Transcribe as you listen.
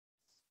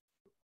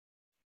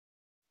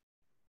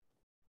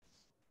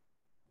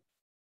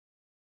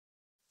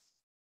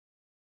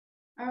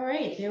All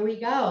right, there we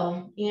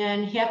go.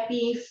 And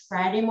happy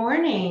Friday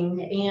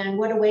morning. And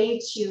what a way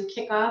to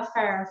kick off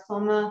our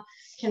FOMA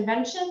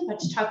convention, but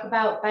to talk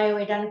about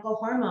bioidentical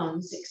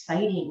hormones.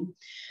 Exciting.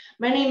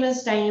 My name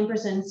is Diane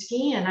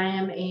Brzezinski, and I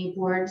am a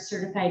board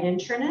certified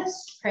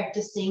internist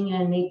practicing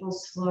in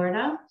Naples,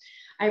 Florida.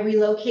 I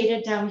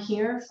relocated down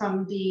here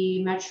from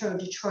the Metro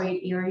Detroit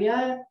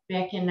area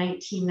back in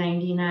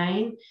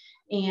 1999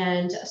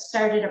 and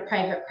started a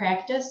private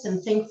practice.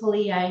 And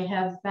thankfully, I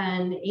have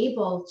been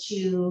able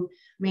to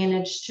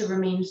manage to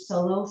remain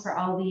solo for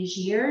all these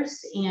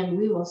years, and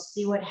we will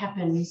see what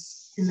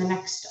happens in the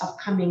next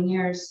upcoming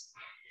years.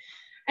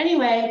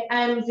 Anyway,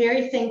 I'm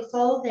very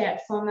thankful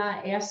that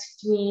FOMA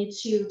asked me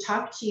to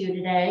talk to you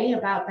today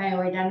about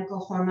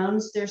bioidentical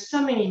hormones. There's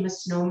so many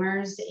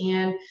misnomers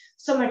and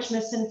so much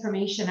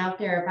misinformation out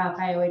there about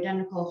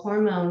bioidentical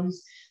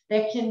hormones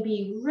that can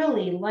be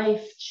really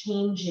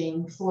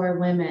life-changing for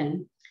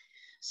women.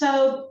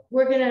 So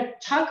we're going to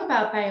talk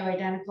about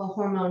bioidentical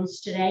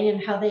hormones today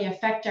and how they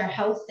affect our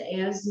health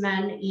as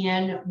men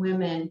and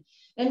women.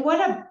 And what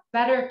a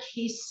better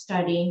case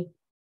study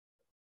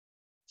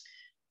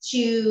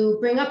to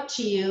bring up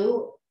to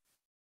you,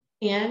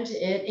 and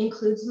it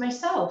includes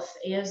myself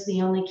as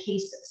the only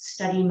case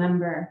study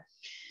member.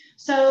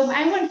 So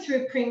I went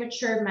through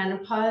premature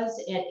menopause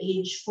at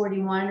age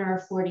 41 or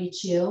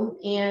 42,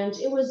 and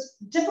it was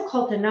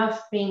difficult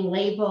enough being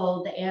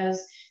labeled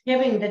as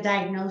having the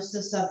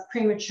diagnosis of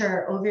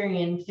premature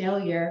ovarian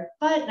failure,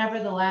 but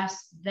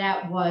nevertheless,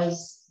 that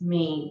was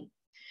me.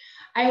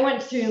 I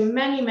went through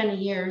many, many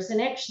years,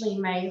 and actually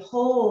my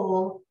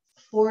whole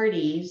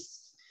 40s,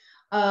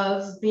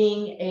 of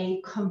being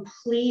a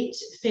complete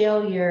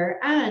failure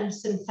on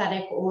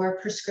synthetic or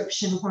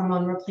prescription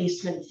hormone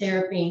replacement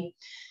therapy.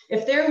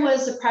 If there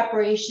was a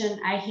preparation,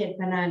 I had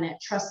been on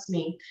it, trust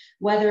me,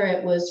 whether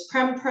it was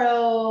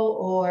Prempro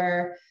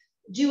or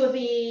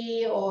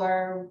Duovi,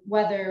 or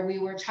whether we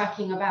were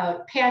talking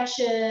about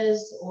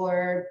patches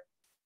or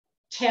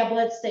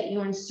tablets that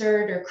you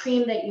insert or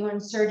cream that you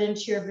insert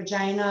into your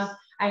vagina,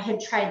 I had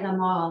tried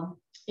them all.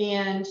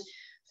 And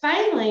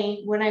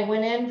finally, when I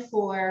went in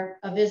for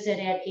a visit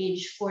at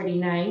age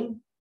 49,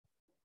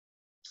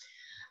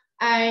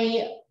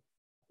 I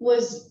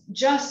was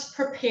just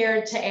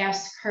prepared to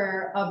ask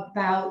her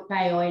about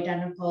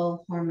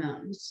bioidentical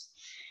hormones.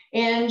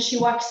 And she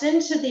walks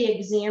into the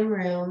exam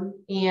room,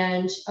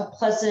 and a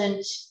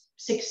pleasant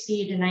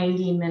 60 to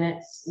 90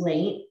 minutes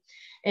late,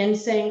 and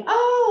saying,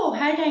 "Oh,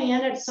 hi,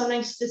 Diane, it's so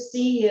nice to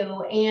see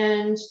you.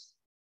 And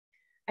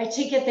I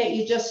take it that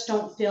you just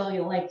don't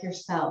feel like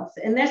yourself."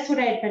 And that's what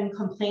I had been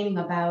complaining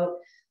about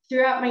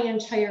throughout my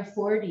entire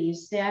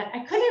 40s, that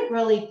I couldn't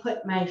really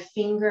put my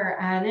finger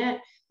on it,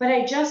 but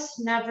I just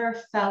never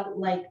felt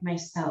like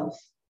myself.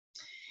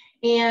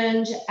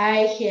 And I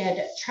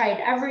had tried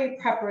every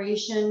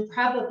preparation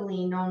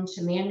probably known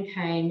to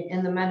mankind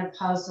in the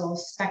menopausal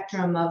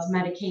spectrum of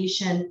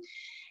medication.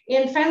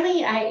 And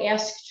finally, I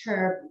asked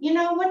her,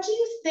 what do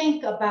you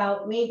think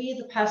about maybe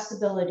the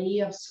possibility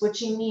of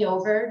switching me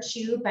over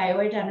to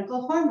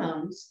bioidentical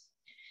hormones?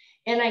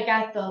 And I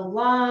got the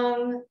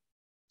long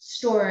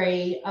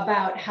story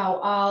about how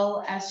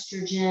all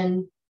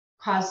estrogen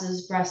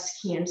causes breast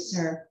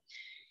cancer.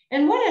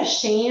 And what a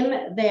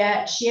shame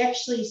that she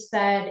actually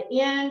said,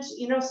 and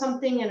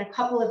something, in a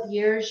couple of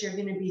years, you're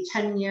going to be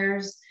 10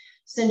 years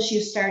since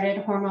you started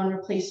hormone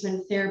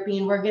replacement therapy,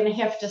 and we're going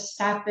to have to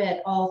stop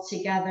it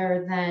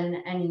altogether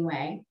then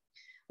anyway.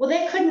 Well,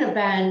 that couldn't have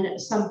been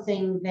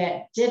something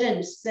that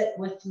didn't sit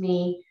with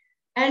me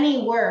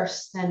any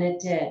worse than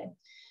it did.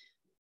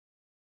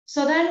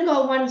 So then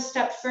go one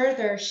step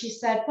further. She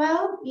said,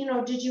 well,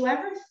 did you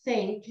ever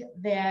think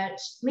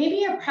that maybe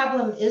your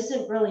problem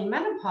isn't really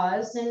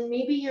menopause, and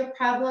maybe your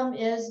problem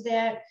is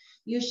that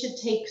you should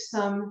take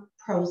some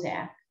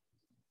Prozac?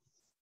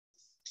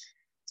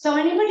 So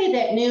anybody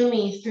that knew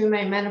me through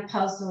my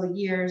menopausal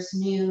years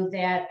knew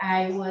that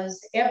I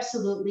was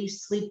absolutely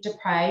sleep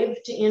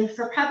deprived. And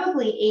for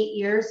probably 8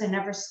 years, I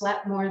never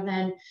slept more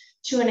than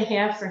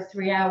 2.5 or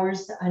 3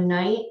 hours a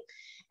night.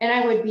 And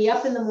I would be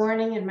up in the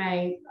morning, and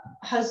my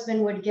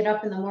husband would get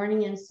up in the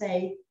morning and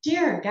say,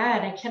 "Dear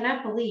God, I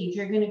cannot believe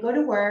you're going to go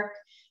to work.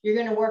 You're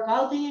going to work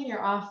all day in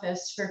your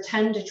office for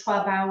 10 to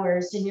 12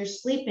 hours, and you're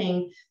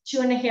sleeping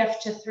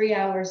 2.5 to 3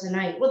 hours a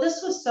night." Well,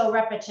 this was so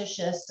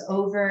repetitious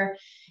over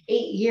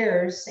 8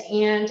 years.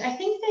 And I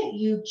think that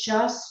you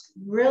just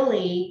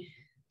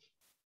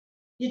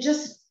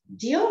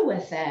deal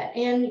with it.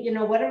 And,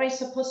 what am I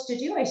supposed to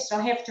do? I still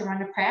have to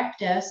run a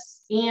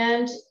practice,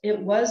 and it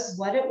was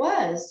what it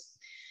was.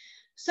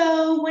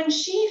 So when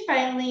she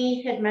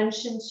finally had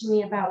mentioned to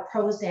me about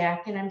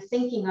Prozac, and I'm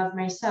thinking of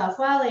myself,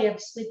 well, I have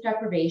sleep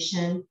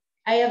deprivation,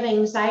 I have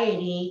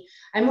anxiety,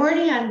 I'm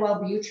already on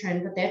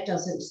Wellbutrin, but that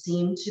doesn't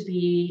seem to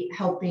be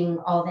helping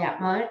all that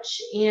much.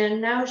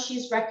 And now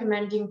she's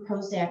recommending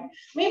Prozac.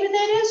 Maybe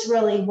that is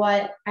really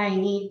what I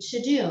need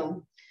to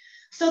do.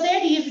 So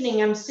that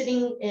evening, I'm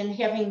sitting and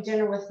having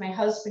dinner with my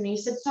husband. He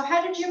said, "So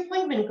how did your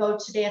appointment go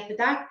today at the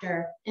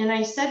doctor?" And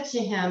I said to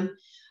him,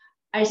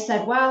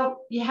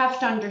 well, you have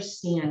to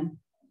understand,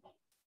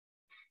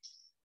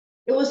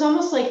 it was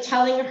almost like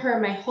telling her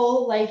my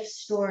whole life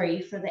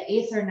story for the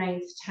 8th or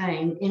 9th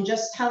time, and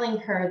just telling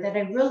her that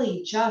I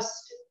really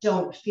just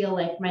don't feel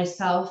like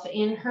myself.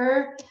 And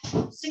her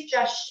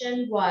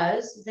suggestion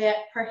was that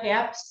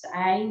perhaps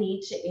I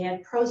need to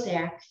add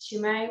Prozac to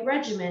my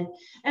regimen.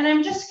 And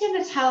I'm just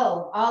going to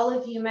tell all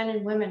of you men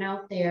and women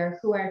out there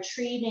who are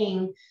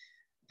treating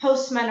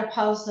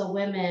postmenopausal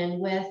women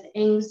with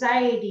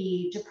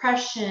anxiety,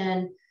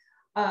 depression,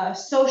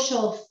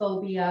 social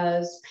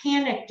phobias,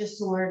 panic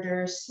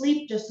disorder,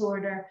 sleep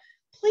disorder,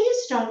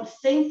 please don't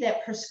think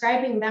that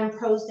prescribing them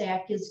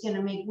Prozac is going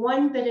to make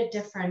one bit of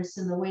difference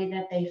in the way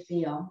that they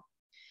feel.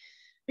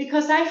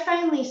 Because I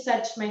finally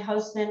said to my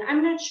husband,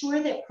 I'm not sure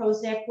that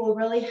Prozac will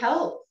really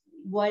help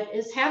what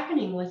is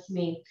happening with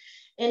me.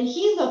 And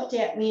he looked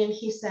at me and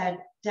he said,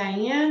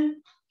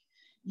 Diane,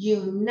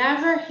 you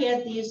never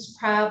had these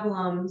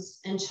problems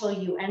until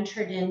you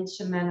entered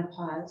into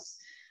menopause.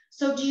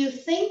 So do you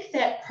think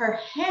that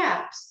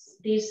perhaps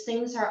these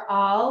things are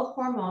all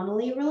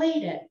hormonally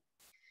related?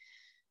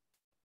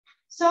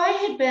 So I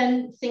had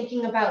been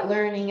thinking about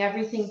learning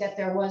everything that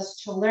there was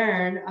to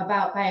learn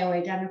about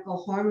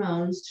bioidentical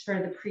hormones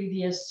for the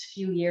previous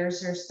few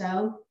years or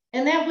so.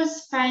 And that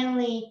was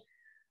finally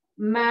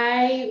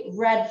my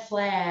red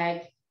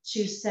flag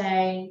to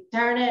say,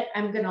 darn it,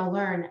 I'm going to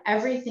learn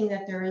everything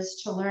that there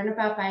is to learn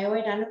about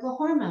bioidentical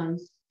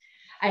hormones.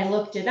 I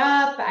looked it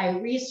up, I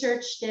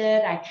researched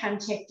it, I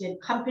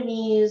contacted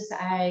companies,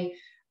 I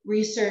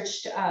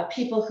researched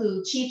people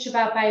who teach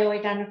about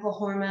bioidentical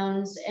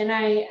hormones, and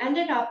I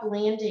ended up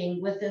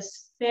landing with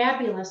this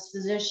fabulous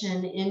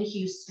physician in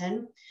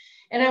Houston.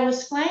 And I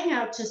was flying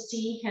out to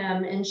see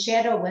him and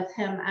shadow with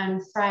him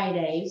on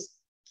Fridays.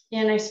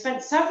 And I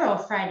spent several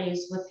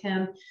Fridays with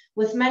him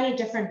with many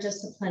different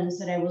disciplines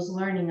that I was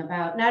learning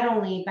about, not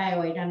only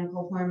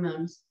bioidentical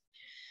hormones.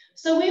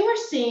 So we were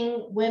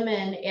seeing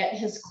women at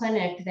his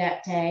clinic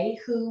that day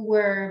who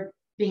were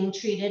being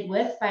treated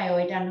with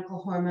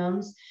bioidentical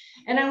hormones.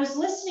 And I was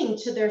listening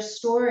to their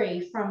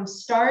story from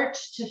start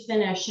to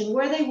finish and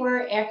where they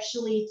were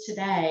actually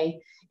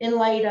today in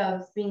light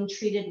of being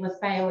treated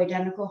with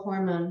bioidentical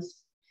hormones.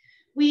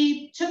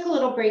 We took a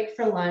little break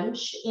for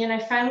lunch, and I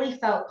finally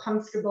felt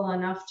comfortable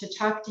enough to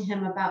talk to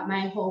him about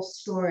my whole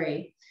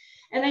story.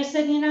 And I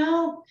said, you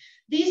know,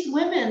 these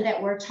women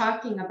that we're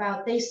talking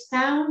about, they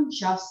sound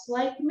just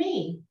like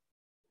me.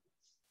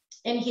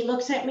 And he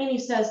looks at me and he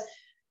says,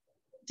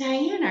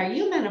 Diane, are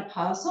you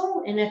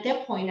menopausal? And at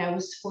that point, I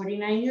was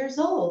 49 years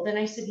old. And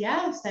I said,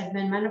 yes, I've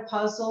been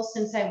menopausal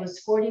since I was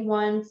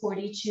 41,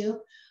 42.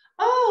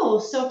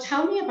 Oh, so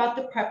tell me about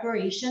the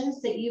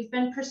preparations that you've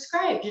been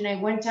prescribed. And I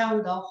went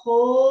down the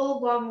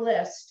whole long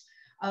list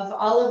of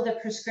all of the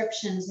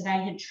prescriptions that I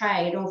had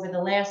tried over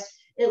the last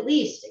at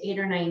least 8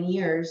 or 9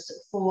 years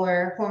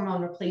for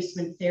hormone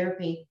replacement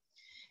therapy.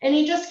 And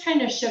he just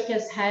kind of shook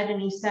his head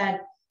and he said,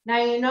 now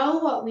you know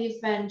what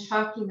we've been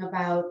talking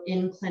about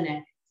in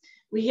clinic.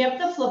 We have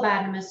the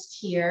phlebotomist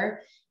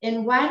here,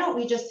 and why don't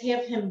we just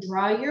have him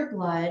draw your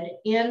blood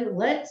and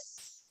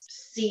let's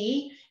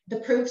see the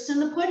proofs in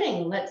the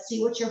pudding. Let's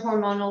see what your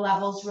hormonal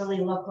levels really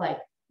look like.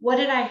 What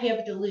did I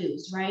have to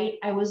lose, right?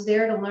 I was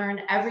there to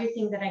learn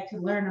everything that I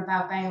could learn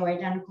about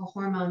bioidentical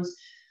hormones.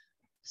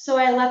 So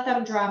I let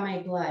them draw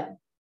my blood.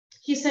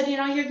 He said, you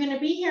know, you're going to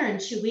be here in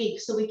 2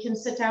 weeks, so we can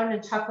sit down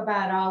and talk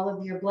about all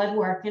of your blood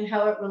work and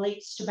how it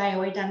relates to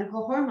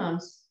bioidentical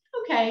hormones.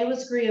 Okay, I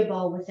was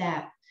agreeable with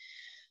that.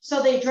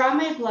 So they draw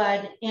my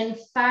blood, and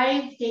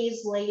 5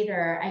 days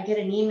later, I get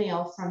an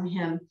email from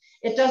him.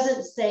 It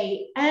doesn't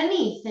say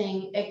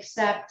anything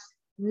except,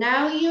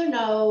 now you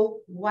know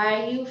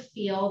why you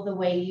feel the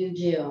way you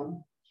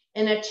do.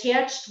 And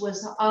attached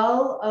was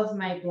all of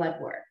my blood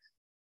work.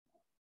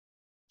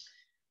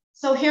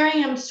 So here I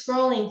am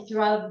scrolling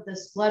through all of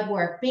this blood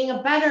work, being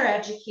a better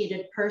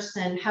educated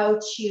person, how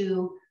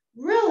to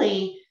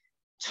really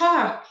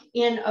talk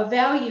and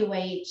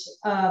evaluate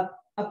a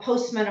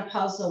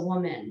postmenopausal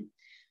woman.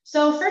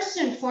 So first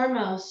and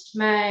foremost,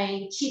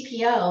 my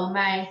TPO,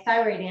 my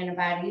thyroid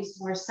antibodies,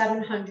 were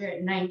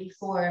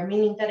 794,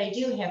 meaning that I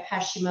do have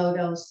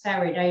Hashimoto's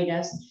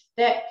thyroiditis.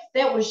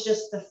 That was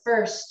just the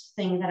first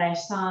thing that I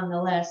saw on the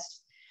list.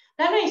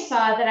 Then I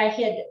saw that I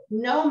had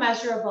no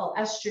measurable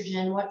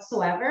estrogen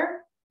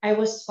whatsoever. I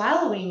was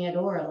swallowing it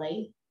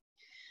orally.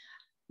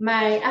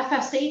 My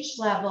FSH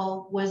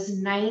level was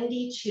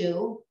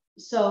 92.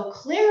 So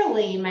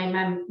clearly my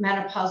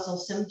menopausal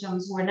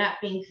symptoms were not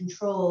being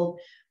controlled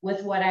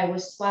with what I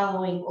was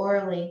swallowing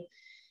orally.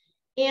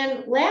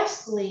 And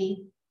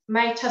lastly,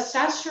 my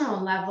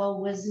testosterone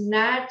level was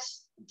not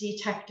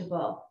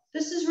detectable.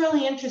 This is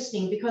really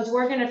interesting because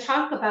we're going to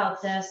talk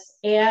about this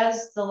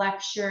as the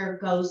lecture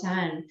goes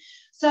on.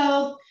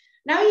 So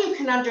now you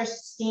can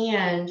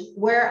understand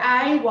where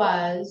I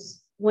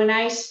was when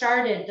I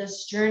started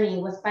this journey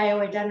with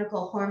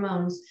bioidentical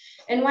hormones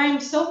and why I'm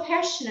so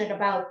passionate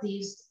about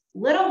these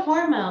little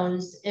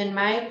hormones in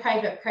my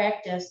private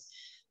practice,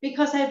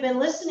 because I've been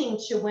listening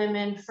to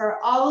women for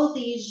all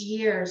these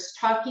years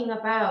talking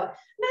about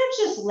not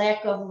just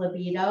lack of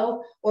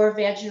libido or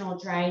vaginal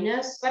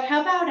dryness, but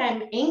how about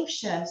I'm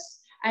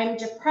anxious, I'm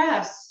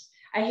depressed,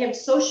 I have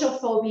social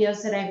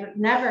phobias that I've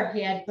never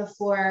had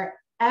before,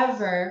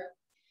 ever.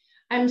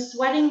 I'm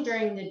sweating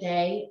during the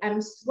day,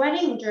 I'm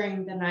sweating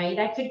during the night.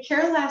 I could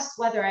care less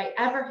whether I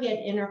ever had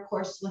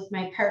intercourse with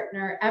my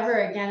partner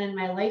ever again in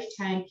my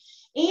lifetime.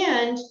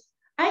 And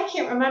I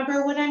can't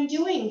remember what I'm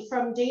doing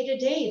from day to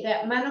day,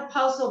 that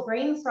menopausal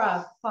brain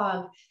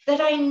fog that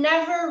I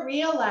never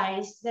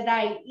realized that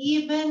I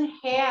even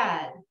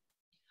had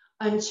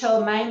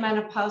until my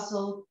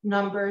menopausal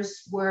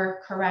numbers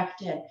were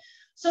corrected.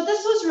 So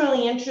this was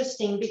really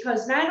interesting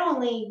because not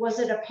only was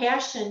it a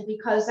passion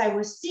because I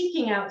was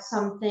seeking out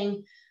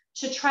something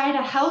to try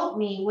to help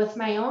me with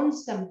my own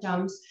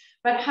symptoms,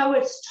 but how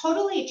it's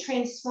totally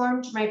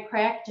transformed my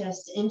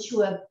practice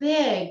into a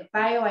big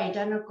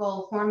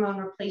bioidentical hormone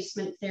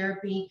replacement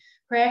therapy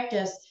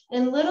practice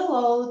in little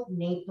old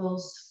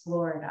Naples,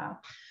 Florida.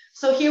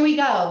 So here we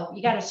go.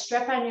 You got to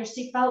strap on your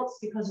seatbelts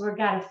because we're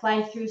got to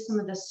fly through some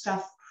of this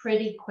stuff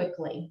pretty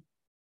quickly.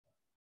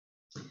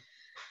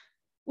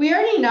 We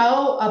already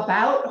know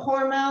about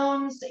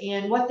hormones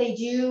and what they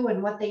do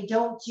and what they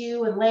don't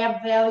do and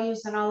lab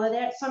values and all of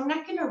that. So I'm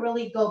not going to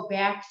really go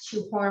back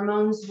to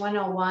hormones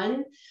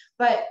 101,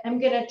 but I'm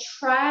going to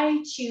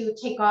try to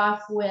take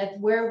off with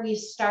where we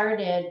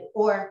started,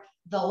 or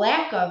the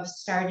lack of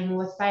starting,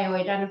 with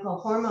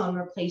bioidentical hormone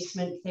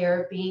replacement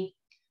therapy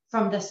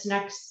from this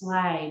next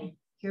slide.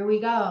 Here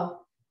we go.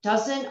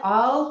 Doesn't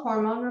all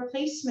hormone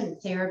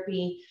replacement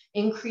therapy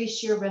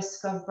increase your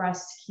risk of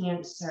breast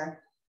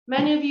cancer?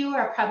 Many of you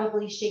are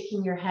probably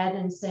shaking your head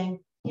and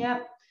saying,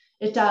 yep,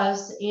 it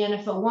does. And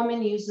if a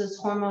woman uses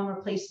hormone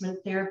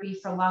replacement therapy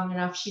for long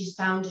enough, she's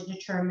bound to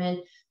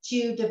determine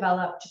to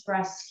develop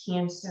breast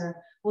cancer.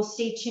 Well,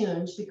 stay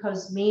tuned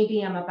because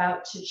maybe I'm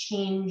about to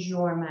change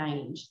your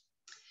mind.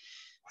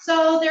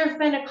 So there have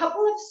been a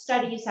couple of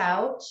studies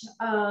out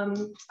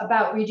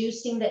about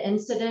reducing the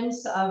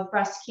incidence of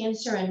breast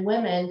cancer in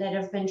women that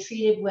have been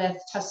treated with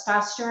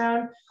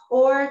testosterone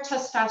or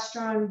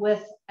testosterone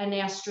with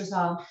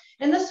anastrozole.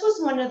 And this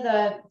was one of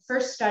the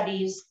first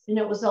studies, and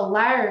it was a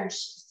large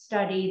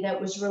study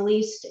that was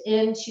released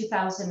in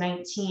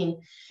 2019.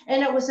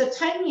 And it was a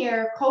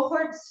 10-year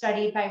cohort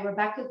study by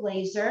Rebecca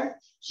Glazer.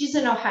 She's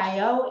in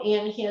Ohio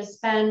and has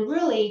been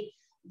really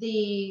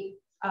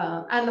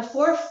on the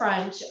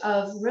forefront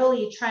of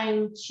really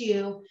trying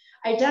to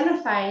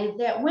identify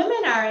that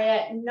women are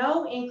at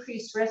no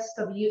increased risk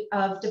of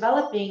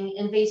developing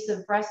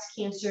invasive breast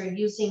cancer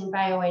using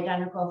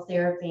bioidentical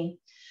therapy.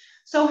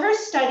 So her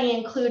study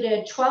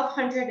included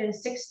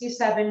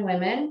 1,267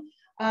 women,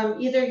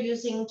 either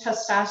using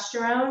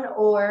testosterone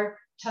or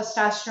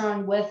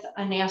testosterone with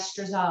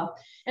anastrozole.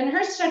 And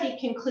her study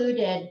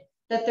concluded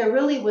that there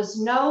really was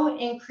no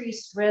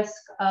increased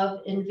risk of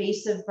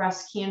invasive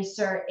breast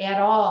cancer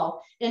at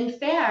all. In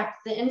fact,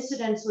 the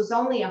incidence was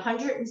only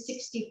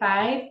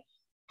 165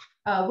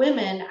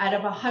 women out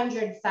of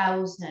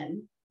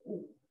 100,000.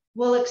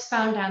 We'll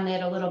expound on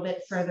that a little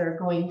bit further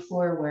going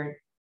forward.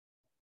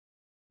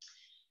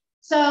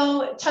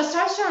 So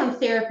testosterone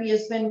therapy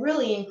has been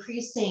really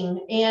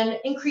increasing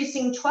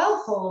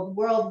 12-fold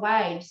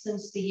worldwide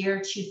since the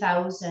year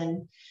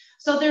 2000.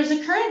 So there's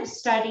a current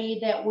study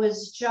that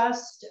was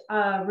just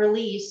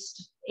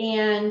released,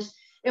 and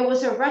it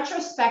was a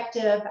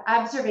retrospective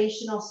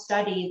observational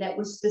study that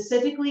was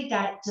specifically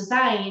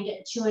designed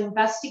to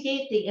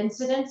investigate the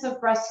incidence of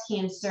breast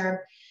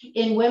cancer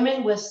in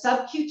women with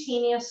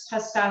subcutaneous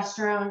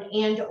testosterone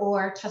and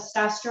or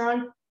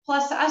testosterone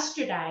plus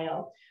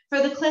estradiol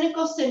for the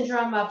clinical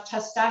syndrome of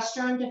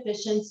testosterone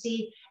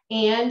deficiency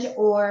and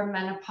or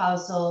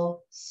menopausal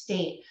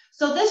state.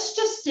 So this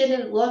just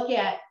didn't look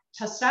at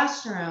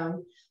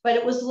testosterone, but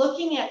it was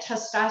looking at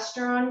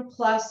testosterone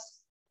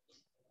plus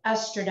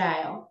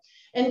estradiol.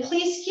 And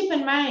please keep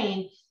in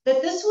mind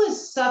that this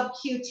was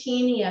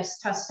subcutaneous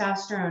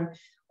testosterone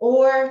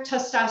or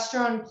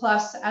testosterone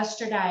plus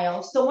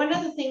estradiol. So one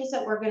of the things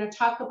that we're going to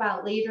talk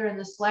about later in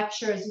this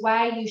lecture is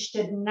why you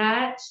should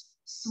not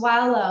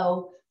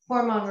swallow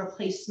hormone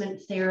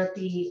replacement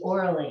therapy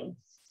orally.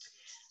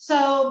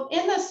 So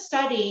in the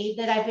study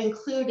that I've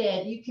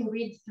included, you can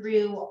read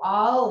through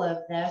all of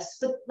this,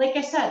 but like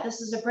I said,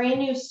 this is a brand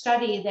new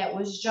study that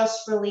was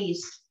just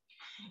released.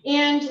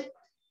 And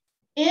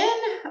in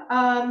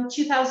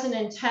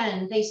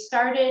 2010, they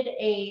started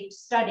a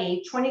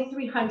study,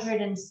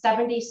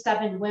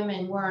 2,377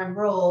 women were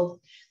enrolled.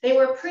 They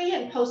were pre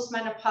and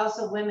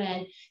postmenopausal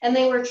women, and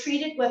they were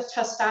treated with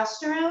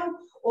testosterone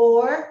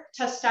or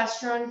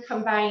testosterone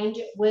combined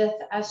with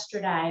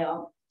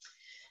estradiol.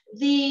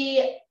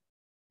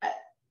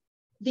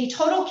 The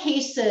total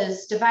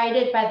cases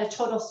divided by the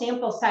total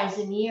sample size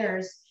in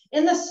years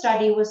in the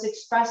study was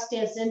expressed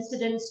as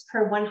incidence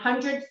per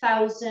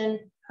 100,000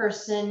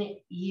 person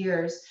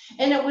years.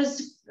 And it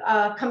was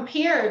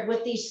compared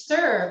with the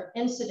SERV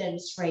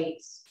incidence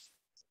rates.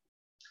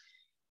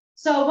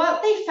 So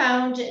what they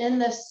found in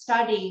this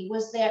study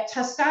was that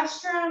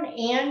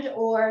testosterone and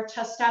or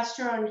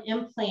testosterone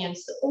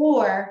implants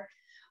or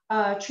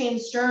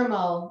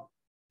transdermal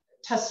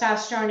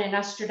testosterone and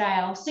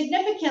estradiol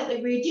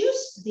significantly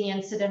reduced the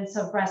incidence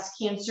of breast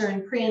cancer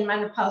in pre and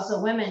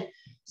menopausal women.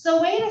 So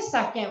wait a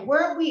second,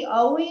 weren't we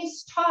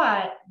always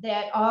taught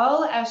that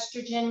all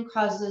estrogen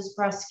causes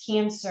breast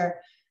cancer?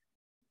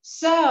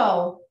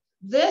 So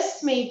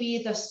this may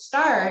be the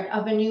start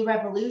of a new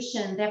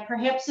revolution that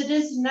perhaps it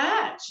is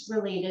not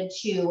related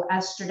to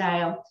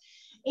estradiol.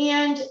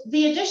 And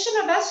the addition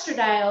of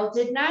estradiol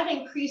did not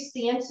increase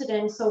the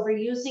incidence over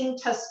using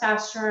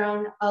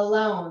testosterone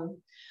alone.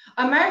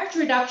 A marked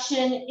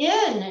reduction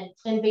in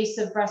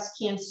invasive breast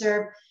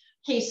cancer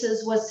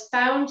cases was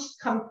found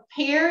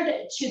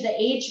compared to the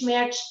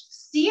age-matched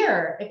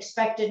SEER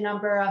expected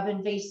number of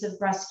invasive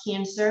breast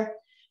cancer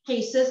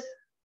cases.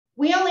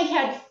 We only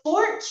had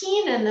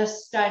 14 in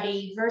this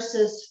study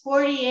versus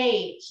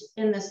 48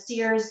 in the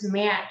SEER's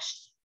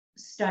matched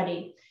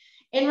study.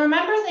 And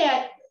remember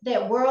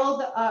that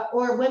World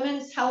or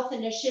Women's Health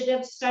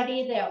Initiative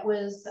study that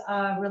was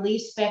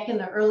released back in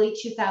the early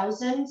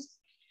 2000s?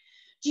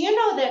 Do you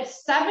know that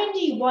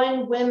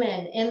 71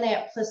 women in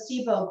that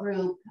placebo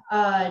group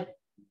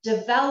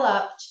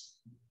developed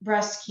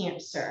breast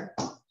cancer?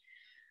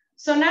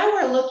 So now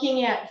we're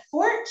looking at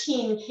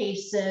 14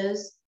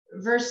 cases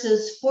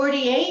versus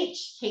 48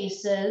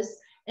 cases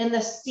in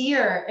the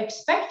SEER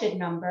expected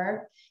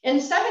number,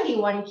 and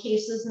 71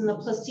 cases in the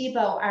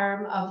placebo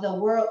arm of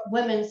the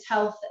Women's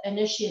Health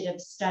Initiative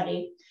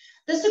study.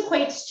 This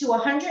equates to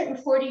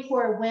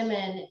 144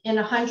 women in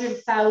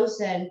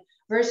 100,000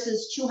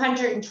 versus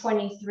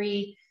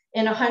 223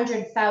 in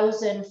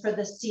 100,000 for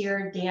the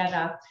SEER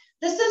data.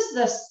 This is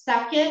the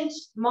second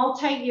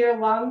multi-year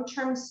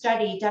long-term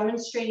study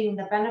demonstrating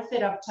the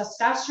benefit of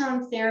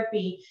testosterone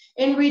therapy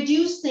in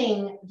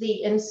reducing the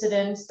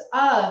incidence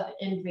of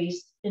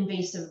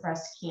invasive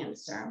breast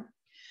cancer.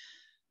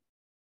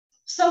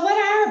 So what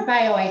are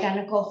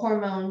bioidentical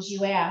hormones,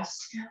 you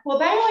ask?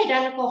 Well,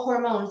 bioidentical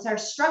hormones are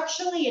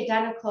structurally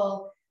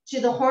identical to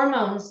the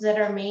hormones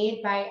that are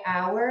made by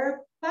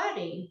our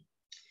body.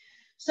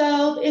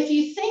 So if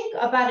you think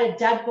about a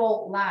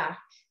deadbolt lock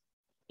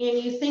and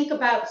you think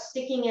about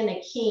sticking in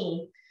a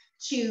key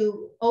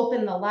to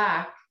open the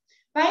lock,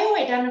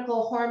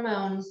 bioidentical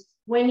hormones,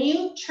 when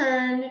you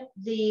turn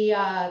the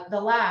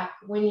lock,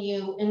 when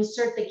you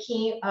insert the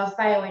key of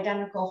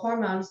bioidentical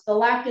hormones, the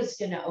lock is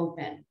going to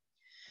open.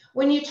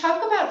 When you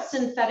talk about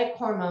synthetic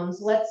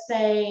hormones, let's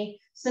say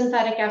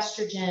synthetic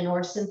estrogen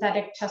or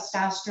synthetic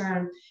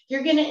testosterone,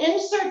 you're going to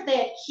insert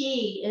that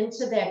key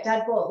into that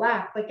deadbolt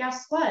lock, but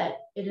guess what?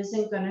 It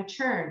isn't going to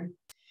turn.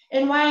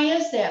 And why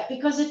is that?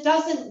 Because it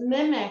doesn't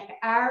mimic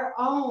our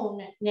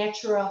own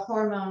natural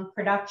hormone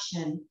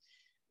production.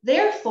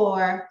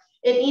 Therefore,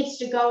 it needs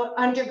to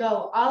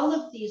undergo all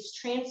of these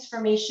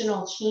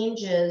transformational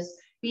changes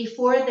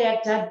before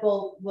that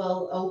deadbolt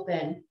will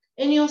open.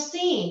 And you'll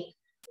see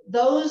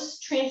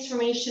those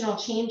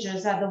transformational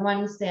changes are the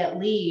ones that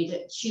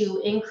lead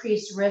to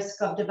increased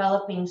risk of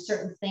developing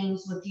certain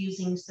things with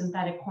using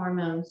synthetic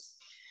hormones.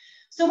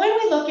 So when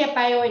we look at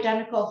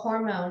bioidentical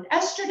hormone,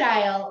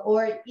 estradiol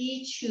or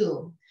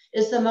E2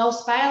 is the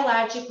most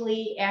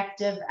biologically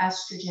active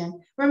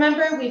estrogen.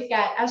 Remember, we've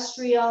got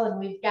estriol and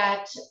we've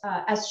got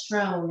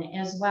estrone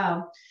as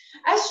well.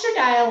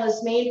 Estradiol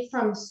is made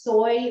from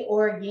soy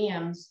or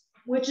yams,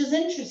 which is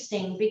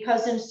interesting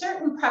because in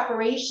certain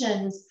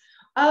preparations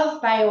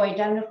of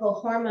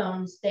bioidentical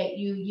hormones that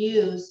you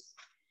use,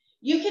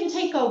 you can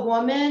take a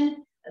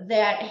woman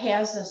that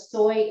has a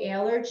soy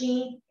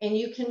allergy and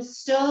you can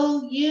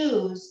still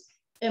use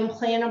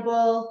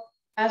implantable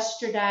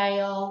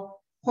estradiol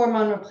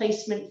hormone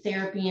replacement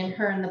therapy in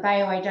her in the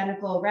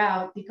bioidentical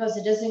route because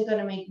it isn't going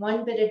to make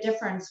one bit of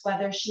difference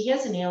whether she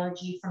has an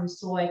allergy from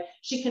soy.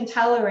 She can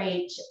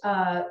tolerate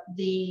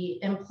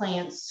the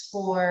implants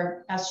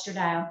for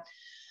estradiol.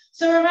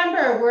 So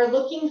remember, we're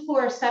looking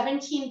for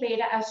 17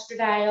 beta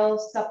estradiol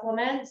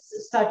supplements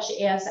such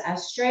as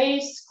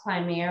Estrace,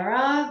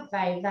 Climera,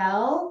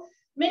 Vivel,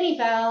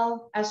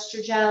 Minivel,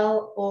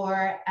 Estrogel,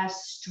 or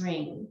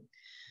Estring.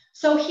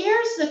 So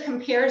here's the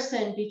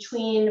comparison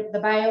between the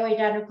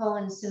bioidentical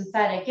and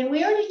synthetic. And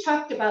we already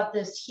talked about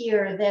this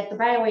here, that the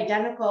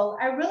bioidentical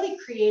are really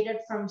created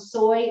from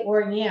soy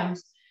or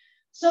yams.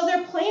 So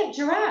they're plant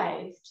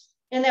derived.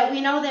 And that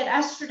we know that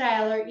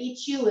estradiol or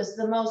E2 is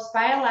the most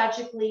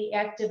biologically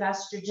active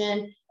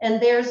estrogen, and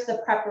there's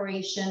the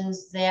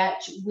preparations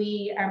that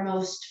we are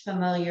most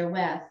familiar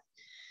with.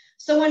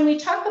 So when we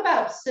talk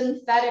about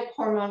synthetic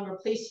hormone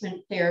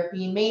replacement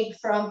therapy made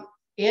from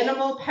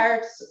animal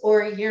parts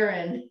or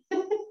urine,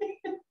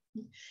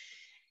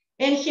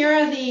 and here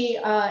are the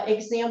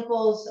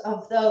examples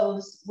of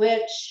those,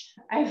 which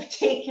I've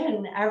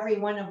taken every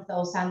one of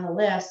those on the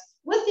list,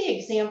 with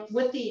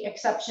the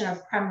exception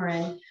of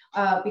Premarin,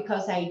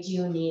 because I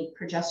do need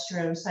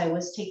progesterone, so I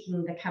was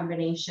taking the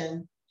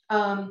combination.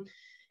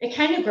 it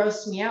kind of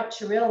grossed me out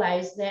to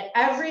realize that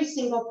every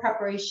single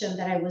preparation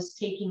that I was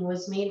taking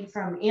was made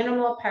from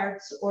animal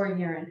parts or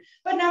urine.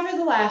 But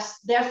nevertheless,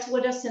 that's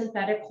what a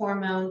synthetic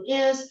hormone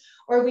is,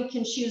 or we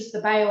can choose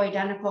the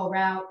bioidentical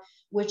route,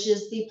 which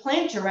is the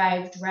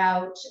plant-derived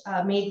route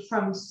made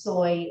from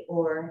soy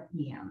or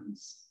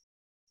yams.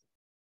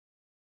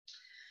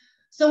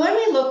 So when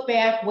we look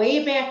back,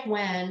 way back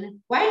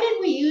when, why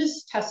did we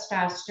use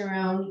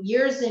testosterone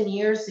years and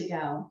years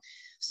ago?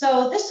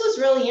 So this was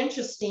really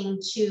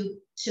interesting to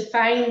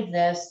find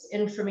this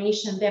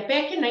information that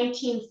back in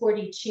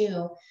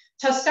 1942,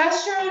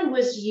 testosterone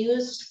was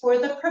used for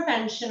the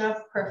prevention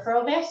of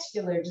peripheral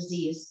vascular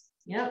disease.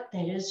 Yep,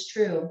 that is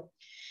true.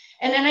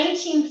 And in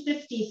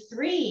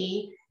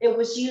 1953, it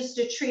was used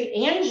to treat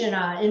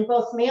angina in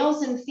both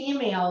males and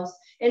females,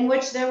 in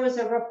which there was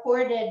a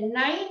reported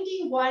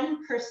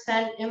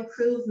 91%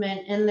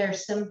 improvement in their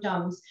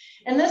symptoms.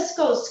 And this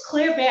goes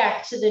clear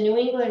back to the New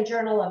England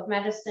Journal of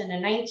Medicine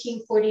in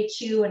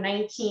 1942 and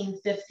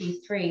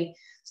 1953.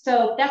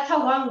 So that's how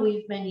long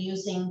we've been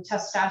using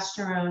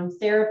testosterone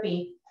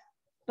therapy.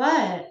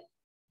 But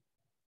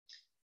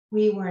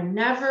we were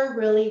never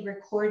really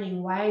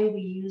recording why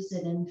we use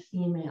it in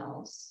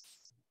females.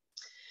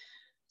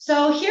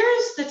 So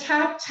here's the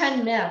top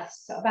 10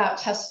 myths about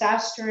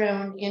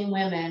testosterone in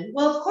women.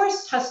 Well, of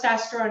course,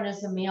 testosterone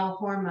is a male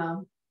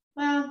hormone.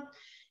 Well,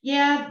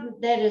 yeah,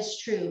 that is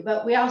true,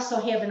 but we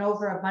also have an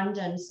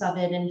overabundance of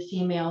it in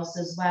females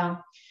as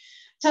well.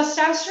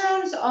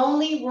 Testosterone's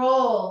only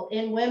role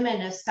in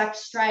women is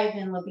sex drive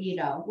and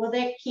libido. Well,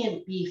 that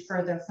can't be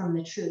further from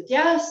the truth.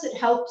 Yes, it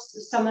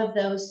helps some of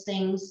those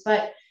things,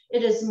 but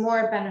it is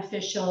more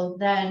beneficial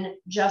than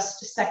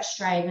just sex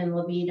drive and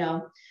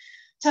libido.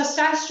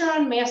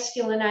 Testosterone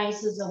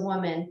masculinizes a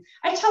woman.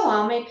 I tell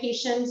all my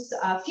patients,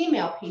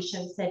 female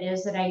patients that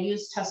is, that I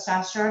use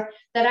testosterone,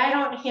 that I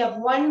don't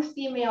have one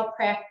female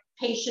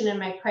patient in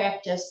my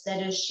practice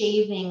that is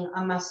shaving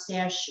a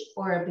mustache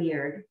or a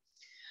beard.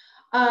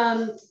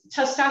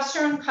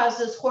 Testosterone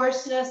causes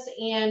hoarseness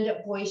and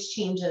voice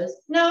changes.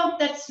 No,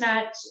 that's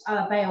not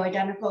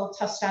bioidentical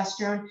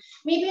testosterone.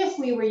 Maybe if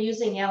we were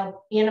using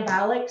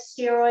anabolic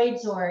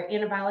steroids or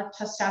anabolic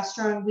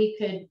testosterone, we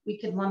could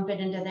lump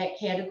it into that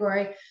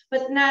category,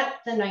 but not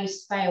the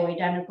nice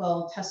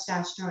bioidentical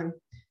testosterone.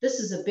 This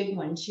is a big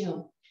one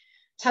too.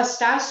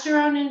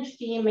 Testosterone in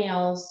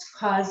females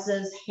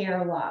causes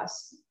hair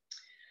loss.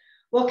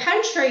 Well,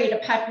 contrary to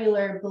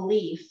popular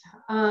belief,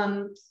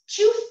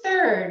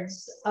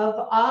 2/3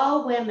 of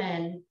all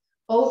women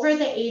over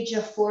the age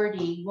of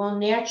 40 will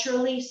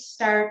naturally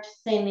start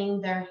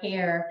thinning their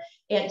hair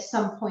at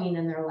some point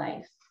in their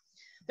life.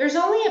 There's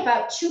only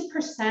about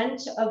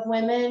 2% of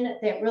women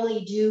that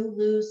really do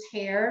lose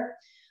hair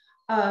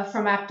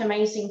from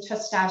optimizing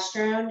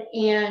testosterone,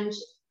 and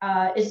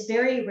is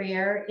very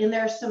rare. And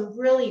there are some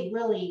really,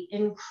 really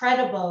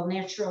incredible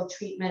natural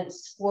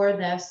treatments for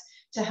this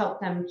to help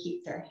them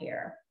keep their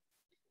hair.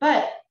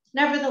 But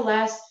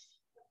nevertheless,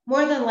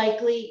 more than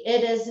likely,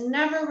 it is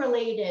never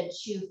related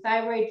to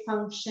thyroid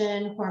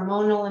function,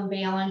 hormonal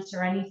imbalance,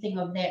 or anything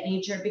of that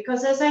nature,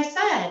 because as I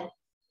said,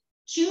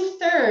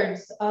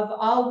 2/3 of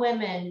all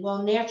women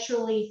will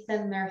naturally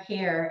thin their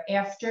hair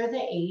after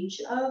the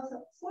age of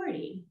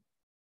 40.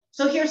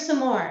 So here's some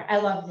more. I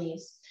love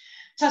these.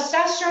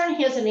 Testosterone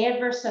has an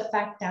adverse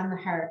effect on the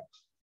heart.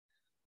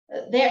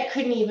 That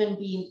couldn't even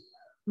be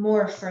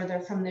more further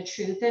from the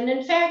truth. And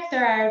in fact,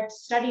 there are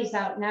studies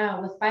out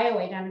now with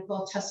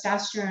bioidentical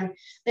testosterone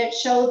that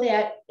show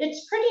that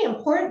it's pretty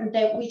important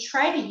that we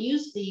try to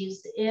use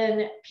these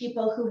in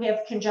people who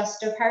have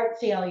congestive heart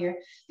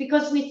failure,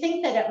 because we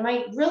think that it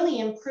might really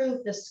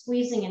improve the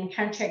squeezing and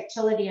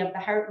contractility of the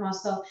heart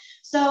muscle.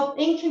 So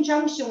in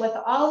conjunction with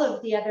all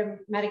of the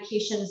other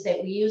medications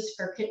that we use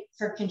for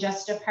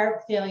congestive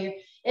heart failure,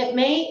 it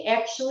may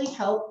actually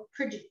help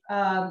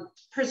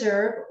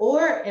preserve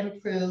or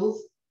improve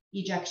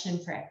ejection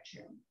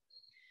fraction.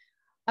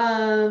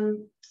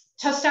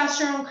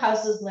 Testosterone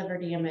causes liver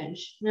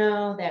damage.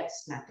 No,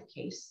 that's not the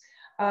case.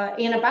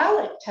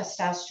 Anabolic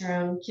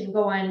testosterone can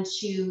go on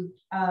to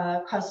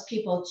cause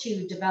people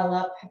to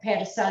develop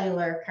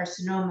hepatocellular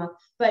carcinoma,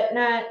 but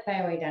not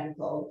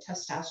bioidentical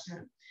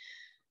testosterone.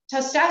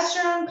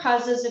 Testosterone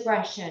causes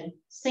aggression.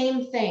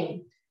 Same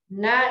thing,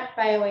 not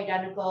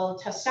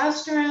bioidentical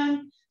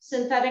testosterone.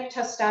 Synthetic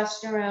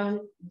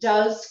testosterone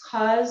does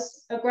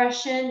cause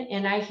aggression,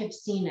 and I have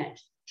seen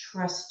it,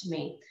 trust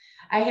me.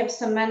 I have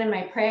some men in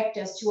my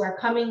practice who are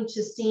coming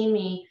to see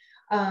me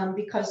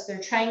because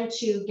they're trying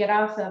to get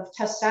off of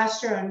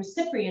testosterone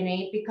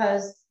cypionate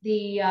because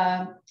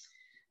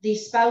the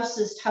spouse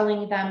is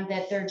telling them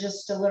that they're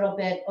just a little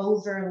bit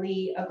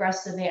overly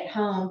aggressive at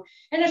home.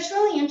 And it's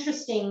really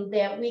interesting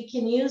that we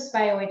can use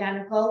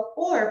bioidentical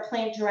or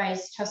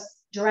plant-derived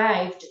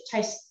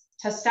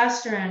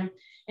testosterone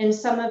in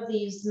some of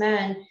these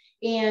men.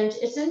 And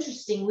it's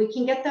interesting, we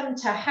can get them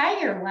to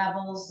higher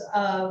levels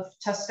of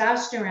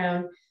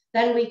testosterone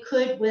than we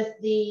could with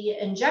the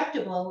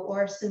injectable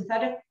or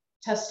synthetic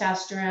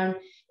testosterone,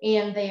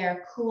 and they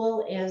are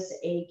cool as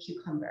a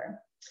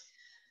cucumber.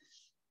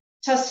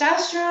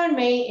 Testosterone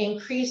may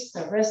increase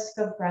the risk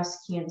of breast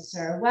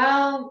cancer.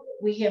 Well,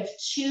 we have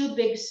 2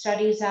 big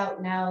studies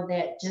out now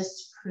that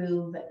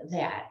disprove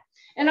that.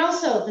 And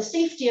also, the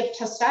safety of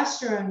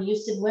testosterone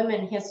use in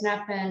women has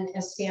not been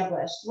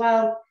established.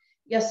 Well,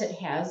 yes, it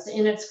has,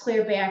 and it's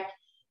clear back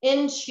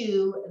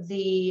into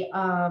the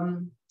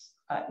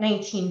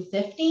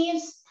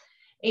 1950s.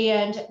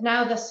 And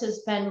now this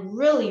has been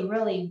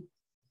really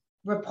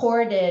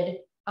reported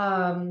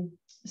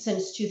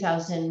since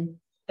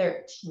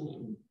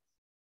 2013.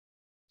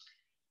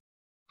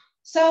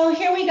 So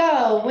here we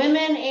go.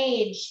 Women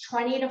aged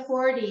 20 to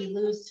 40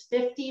 lose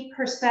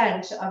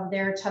 50% of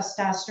their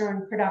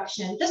testosterone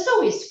production. This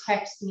always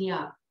cracks me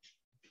up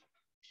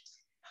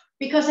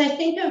because I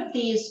think of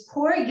these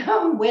poor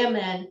young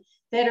women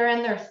that are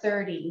in their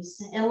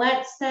 30s. And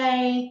let's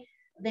say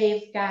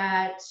they've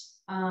got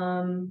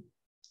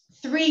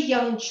 3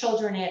 young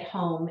children at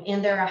home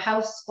and they're a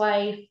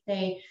housewife.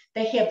 They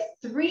have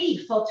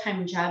 3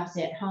 full-time jobs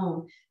at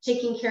home,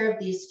 taking care of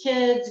these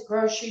kids,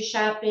 grocery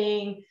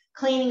shopping,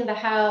 cleaning the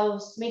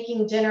house,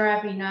 making dinner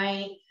every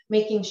night,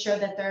 making sure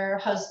that their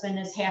husband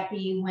is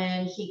happy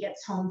when he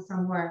gets home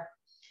from work.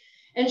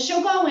 And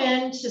she'll go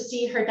in to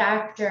see her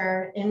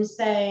doctor and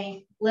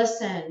say,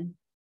 listen,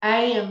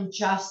 I am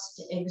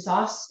just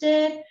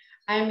exhausted.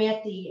 I'm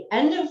at the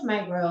end of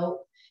my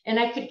rope, and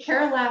I could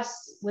care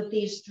less with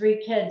these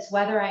 3 kids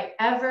whether I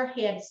ever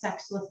had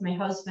sex with my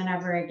husband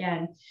ever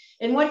again.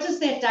 And what does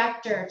that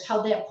doctor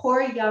tell that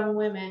poor young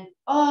woman?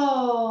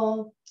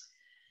 Oh,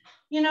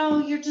 you know,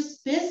 you're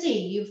just busy.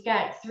 You've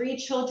got 3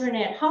 children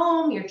at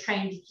home. You're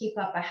trying to keep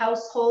up a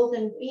household.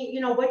 And,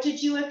 you know, what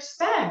did you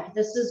expect?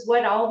 This is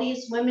what all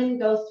these women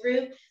go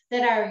through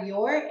that are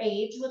your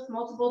age with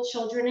multiple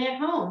children at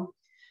home.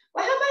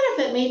 Well, how about if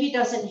it maybe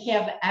doesn't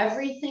have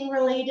everything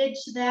related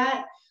to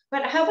that?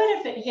 But how about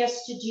if it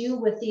has to do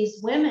with these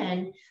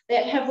women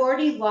that have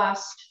already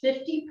lost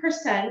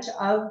 50%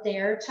 of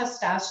their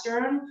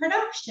testosterone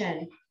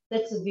production?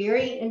 That's a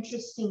very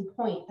interesting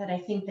point that I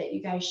think that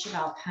you guys should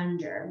all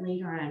ponder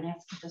later on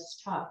after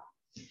this talk.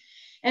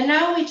 And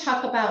now we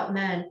talk about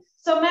men.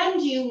 So men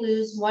do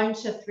lose 1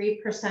 to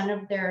 3%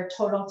 of their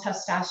total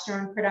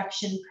testosterone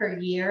production per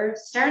year,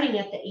 starting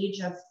at the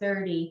age of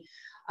 30.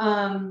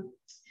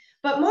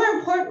 But more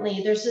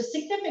importantly, there's a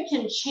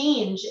significant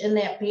change in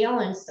that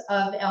balance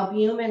of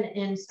albumin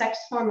and sex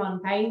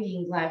hormone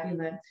binding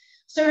globulin.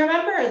 So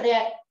remember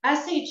that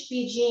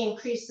SHBG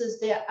increases,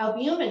 the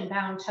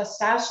albumin-bound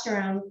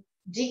testosterone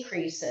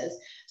decreases.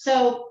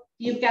 So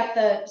you've got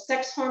the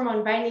sex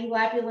hormone binding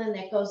globulin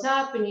that goes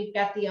up, and you've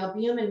got the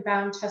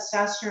albumin-bound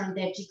testosterone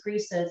that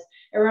decreases.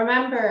 And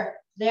remember,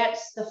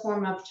 that's the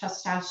form of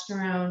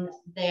testosterone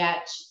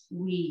that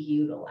we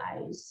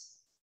utilize.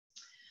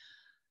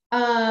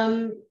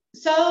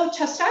 So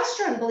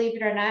testosterone, believe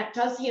it or not,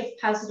 does have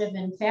positive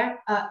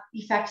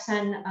effects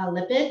on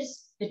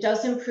lipids. It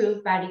does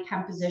improve body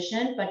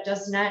composition, but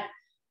does not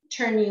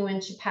turn you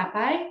into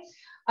Popeye.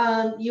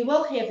 You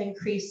will have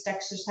increased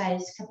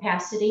exercise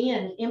capacity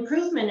and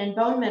improvement in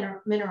bone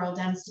mineral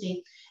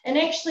density. And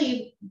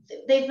actually,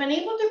 they've been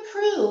able to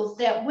prove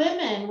that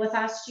women with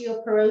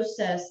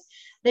osteoporosis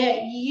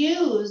that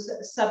use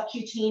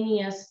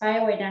subcutaneous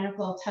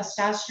bioidentical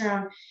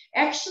testosterone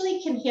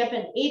actually can have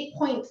an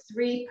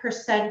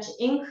 8.3%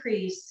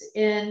 increase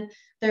in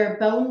their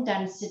bone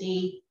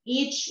density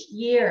each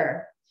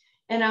year.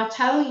 And I'll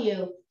tell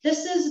you,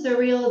 this is the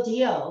real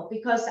deal,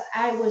 because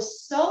I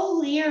was so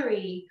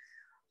leery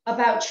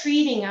about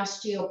treating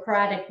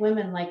osteoporotic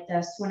women like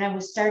this when I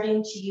was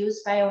starting to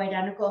use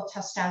bioidentical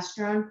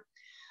testosterone.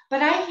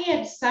 But I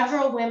had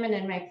several women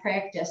in my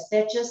practice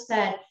that just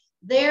said,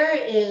 there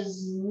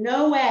is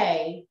no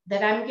way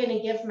that I'm going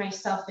to give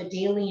myself a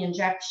daily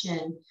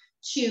injection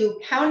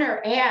to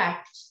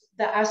counteract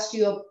the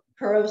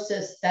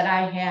osteoporosis that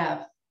I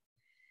have.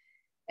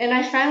 And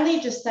I finally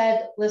just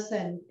said,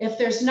 listen, if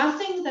there's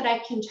nothing that I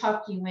can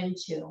talk you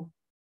into,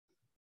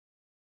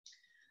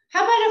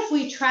 how about if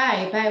we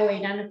try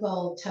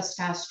bioidentical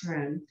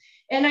testosterone?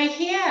 And I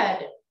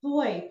had,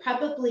 boy,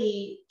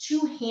 probably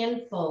 2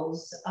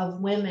 handfuls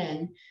of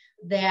women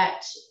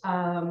that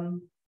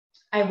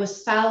I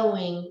was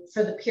following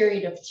for the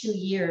period of 2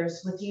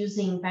 years with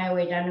using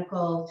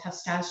bioidentical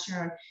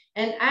testosterone.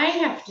 And I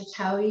have to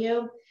tell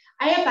you,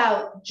 I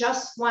about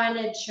just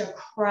wanted to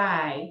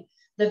cry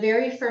the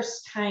very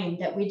first time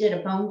that we did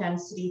a bone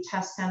density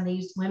test on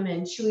these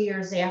women 2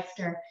 years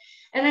after.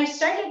 And I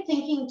started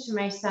thinking to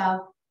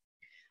myself,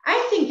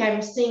 I think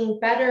I'm seeing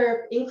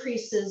better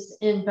increases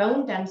in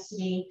bone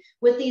density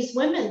with these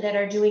women that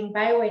are doing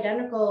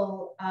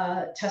bioidentical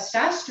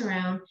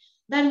testosterone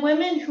than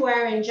women who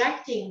are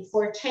injecting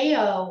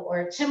Forteo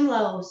or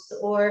Tymlos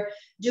or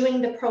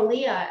doing the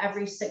Prolia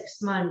every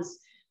 6 months.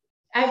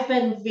 I've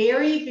been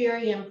very,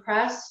 very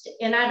impressed.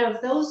 And out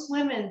of those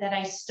women that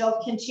I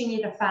still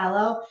continue to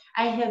follow,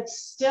 I have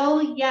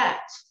still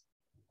yet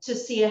to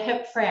see a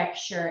hip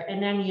fracture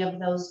in any of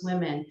those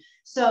women.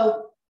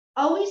 So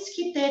always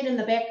keep that in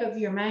the back of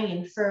your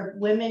mind for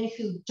women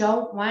who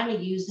don't want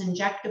to use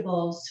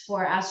injectables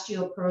for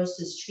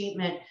osteoporosis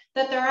treatment,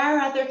 that there are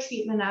other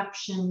treatment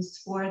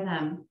options for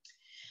them.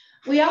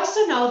 We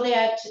also know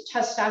that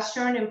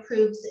testosterone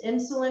improves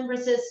insulin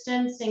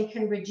resistance and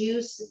can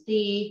reduce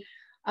the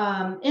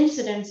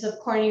incidence of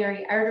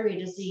coronary artery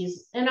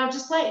disease. And I'll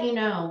just let you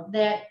know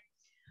that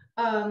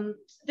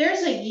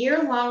there's a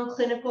year-long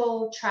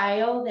clinical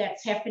trial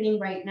that's happening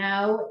right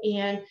now,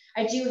 and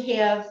I do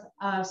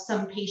have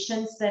some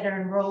patients that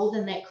are enrolled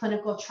in that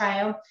clinical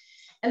trial,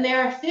 and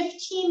there are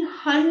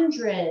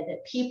 1,500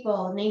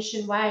 people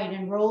nationwide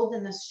enrolled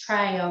in this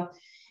trial,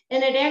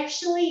 and it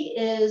actually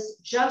is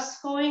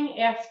just going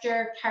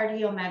after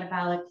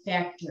cardiometabolic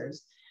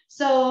factors.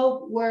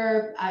 So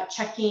we're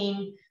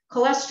checking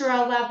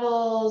cholesterol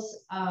levels,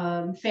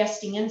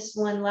 fasting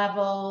insulin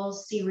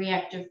levels,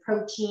 C-reactive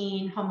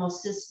protein,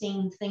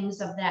 homocysteine,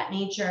 things of that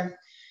nature.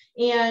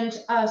 And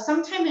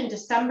sometime in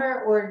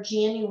December or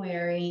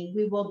January,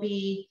 we will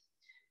be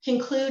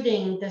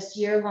concluding this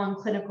year-long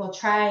clinical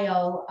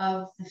trial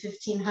of the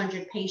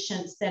 1,500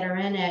 patients that are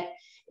in it.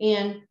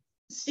 And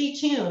stay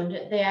tuned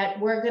that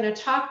we're going to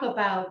talk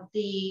about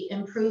the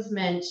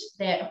improvement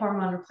that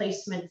hormone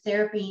replacement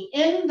therapy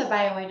in the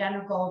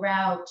bioidentical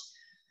route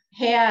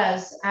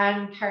has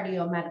on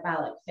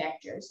cardiometabolic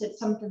factors. It's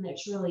something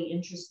that's really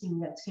interesting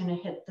that's going to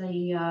hit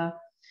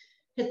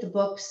the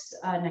books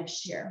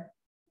next year.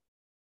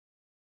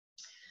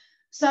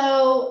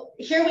 So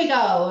here we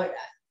go.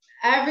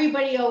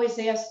 Everybody always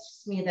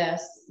asks me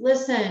this.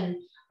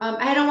 Listen,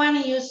 I don't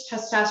want to use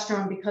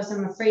testosterone because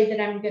I'm afraid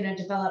that I'm going to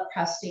develop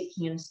prostate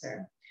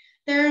cancer.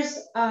 There's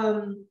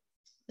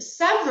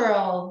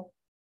several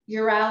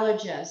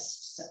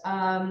urologists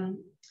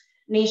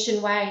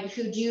nationwide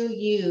who do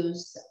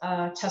use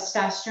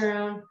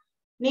testosterone,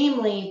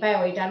 namely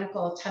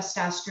bioidentical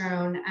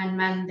testosterone, on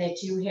men that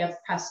do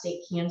have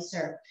prostate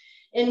cancer.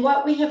 And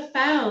what we have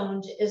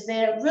found is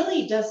that it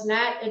really does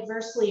not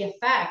adversely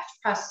affect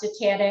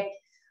prostatatic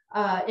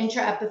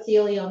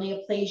intraepithelial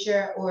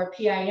neoplasia or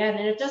PIN,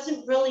 and it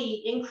doesn't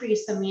really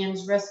increase a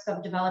man's risk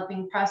of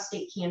developing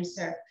prostate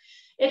cancer.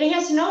 It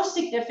has no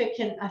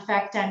significant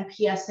effect on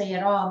PSA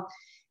at all.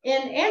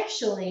 And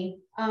actually,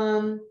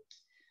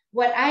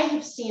 what I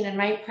have seen in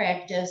my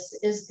practice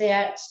is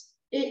that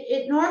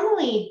it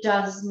normally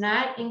does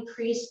not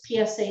increase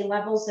PSA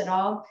levels at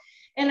all.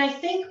 And I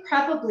think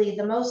probably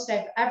the most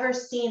I've ever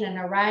seen in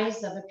a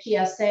rise of a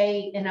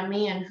PSA in a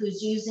man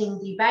who's using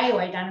the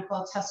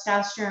bioidentical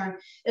testosterone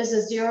is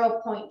a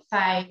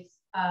 0.5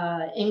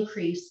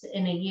 increase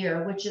in a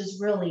year, which is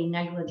really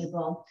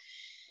negligible.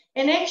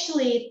 And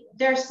actually,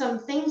 there's some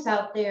things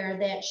out there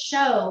that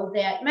show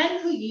that men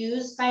who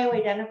use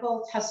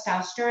bioidentical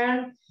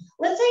testosterone,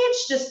 let's say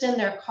it's just in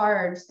their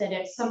cards that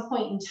at some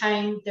point in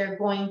time they're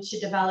going to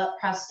develop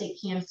prostate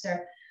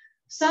cancer.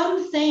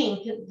 Some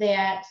think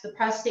that the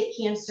prostate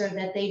cancer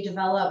that they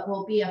develop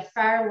will be a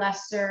far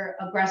lesser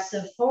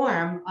aggressive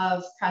form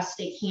of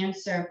prostate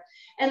cancer,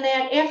 and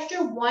that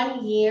after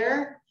 1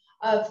 year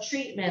of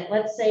treatment,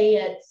 let's say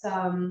it's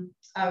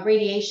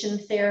radiation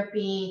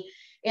therapy,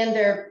 and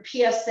their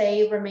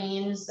PSA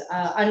remains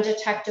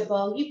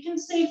undetectable, you can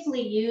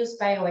safely use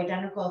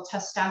bioidentical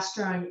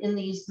testosterone in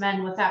these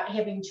men without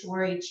having to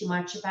worry too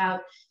much about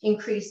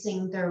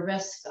increasing their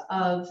risk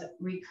of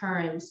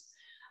recurrence.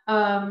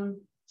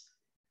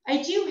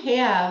 I do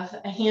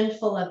have a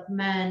handful of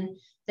men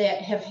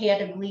that have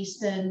had a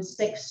Gleason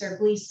 6 or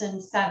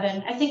Gleason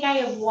 7. I think I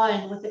have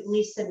one with a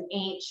Gleason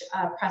 8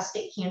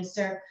 prostate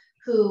cancer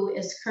who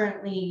is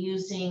currently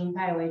using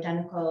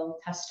bioidentical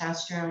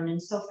testosterone,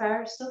 and so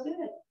far, so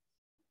good.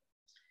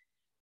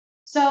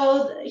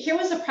 So here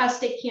was a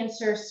prostate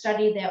cancer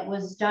study that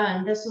was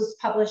done. This was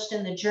published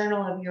in the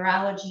Journal of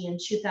Urology in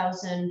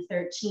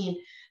 2013.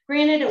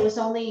 Granted, it was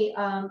only,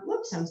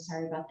 whoops, I'm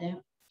sorry about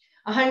that,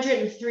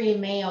 103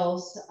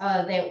 males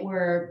that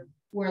were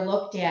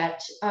looked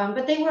at,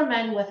 but they were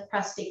men with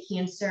prostate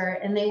cancer,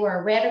 and they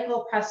were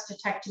radical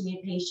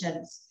prostatectomy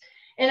patients.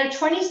 In a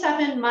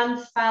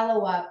 27-month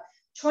follow-up,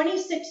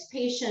 26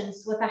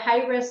 patients with a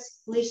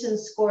high-risk Gleason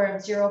score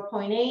of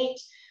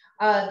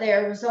 0.8.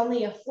 There was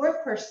only a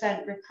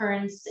 4%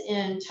 recurrence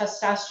in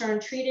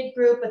testosterone-treated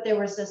group, but there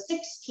was a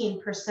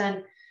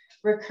 16%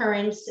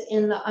 recurrence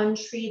in the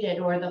untreated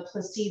or the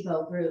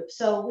placebo group.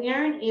 So we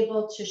aren't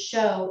able to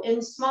show in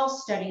small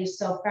studies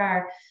so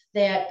far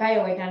that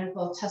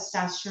bioidentical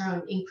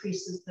testosterone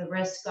increases the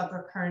risk of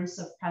recurrence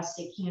of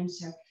prostate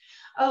cancer.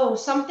 Oh,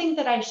 something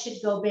that I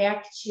should go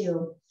back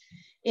to.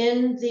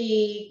 In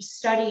the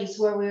studies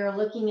where we were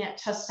looking at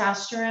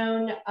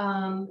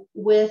testosterone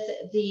with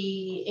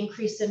the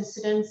increased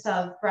incidence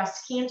of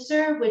breast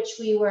cancer, which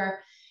we were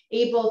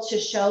able to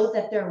show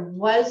that there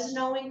was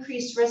no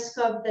increased risk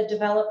of the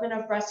development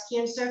of breast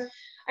cancer,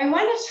 I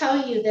want to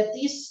tell you that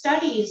these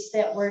studies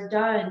that were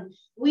done,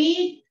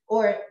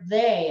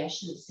 I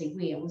shouldn't say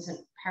we, it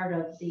wasn't part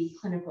of the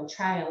clinical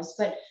trials,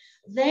 but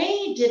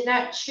they did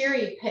not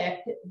cherry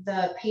pick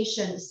the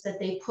patients that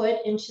they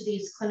put into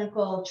these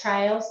clinical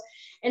trials.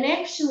 And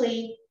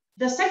actually,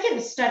 The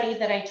second study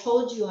that I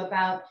told you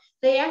about,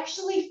 they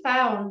actually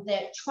found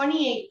that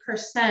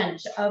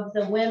 28% of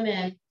the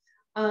women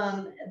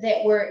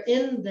that were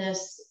in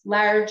this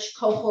large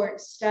cohort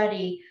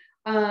study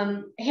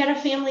had a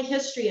family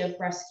history of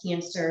breast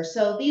cancer.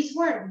 So these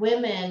weren't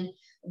women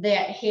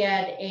that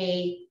had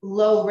a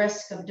low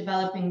risk of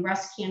developing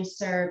breast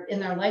cancer in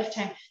their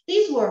lifetime.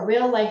 These were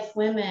real life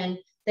women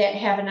that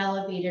have an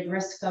elevated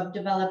risk of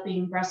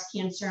developing breast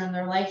cancer in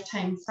their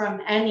lifetime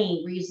from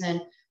any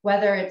reason,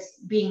 whether it's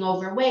being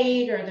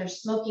overweight or their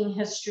smoking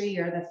history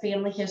or the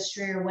family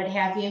history or what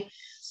have you.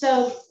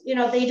 So, you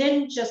know, they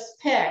didn't just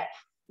pick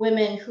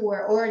women who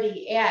were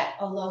already at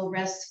a low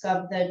risk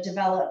of the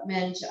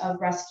development of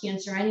breast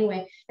cancer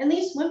anyway. And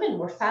these women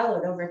were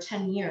followed over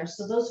 10 years.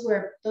 So those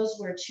were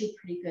two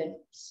pretty good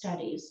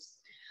studies.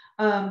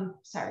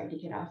 Sorry to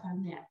get off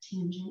on that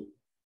tangent.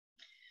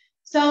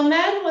 So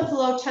men with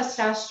low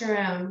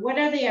testosterone, what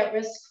are they at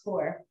risk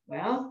for?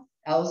 Well,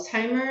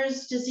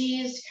 Alzheimer's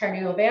disease,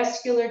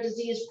 cardiovascular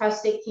disease,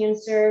 prostate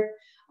cancer,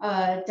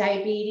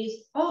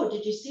 diabetes. Oh,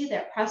 did you see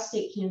that?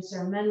 Prostate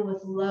cancer, men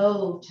with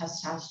low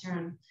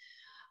testosterone.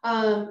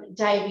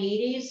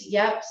 Diabetes,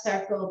 yep,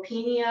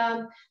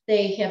 sarcopenia.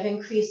 They have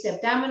increased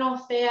abdominal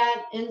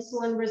fat,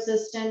 insulin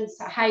resistance,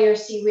 higher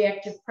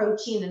C-reactive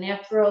protein, and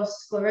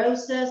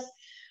atherosclerosis.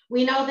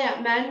 We know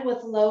that men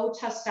with low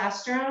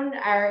testosterone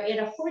are at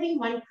a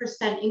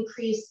 41%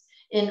 increase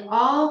in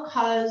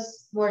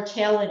all-cause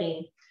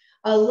mortality.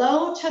 A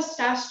low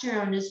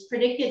testosterone is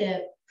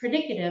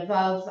predicative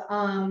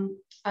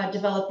of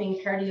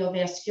developing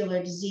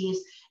cardiovascular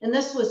disease, and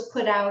this was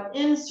put out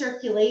in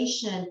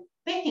circulation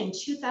back in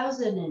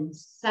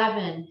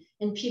 2007,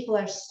 and people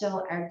are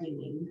still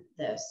arguing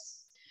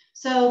this.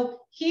 So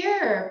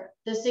here,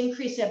 this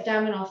increased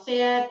abdominal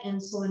fat,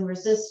 insulin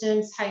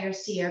resistance, higher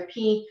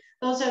CRP,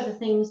 those are the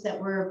things that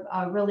we're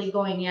really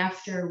going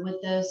after with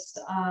this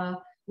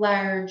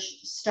large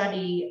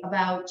study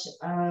about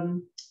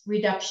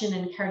reduction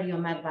in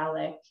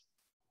cardiometabolic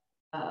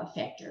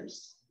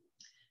factors.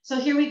 So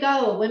here we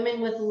go,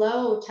 women with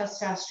low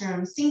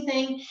testosterone, same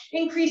thing,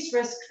 increased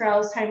risk for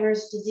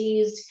Alzheimer's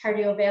disease,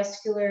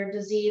 cardiovascular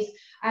disease,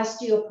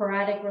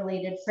 osteoporotic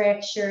related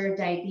fracture,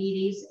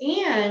 diabetes,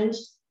 and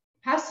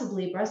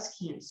possibly breast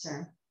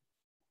cancer.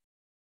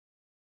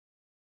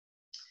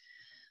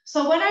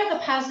 So what are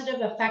the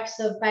positive effects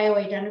of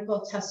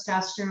bioidentical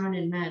testosterone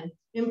in men?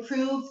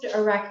 Improved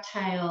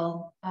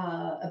erectile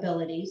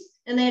abilities,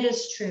 and that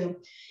is true.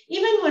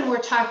 Even when we're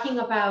talking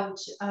about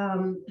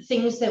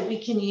things that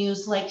we can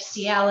use like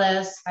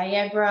Cialis,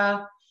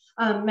 Viagra,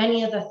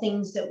 many of the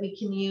things that we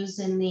can use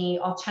in the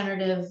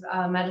alternative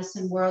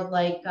medicine world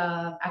like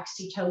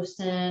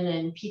oxytocin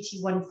and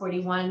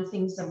PT141,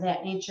 things of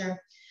that nature,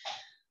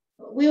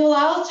 we will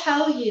all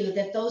tell you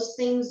that those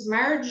things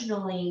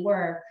marginally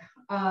work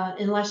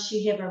unless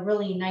you have a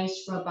really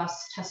nice,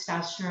 robust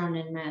testosterone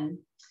in men.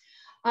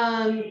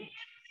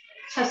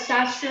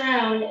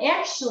 Testosterone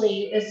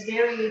actually is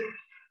very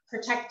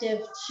protective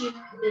to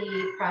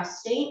the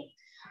prostate.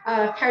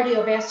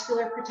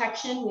 Cardiovascular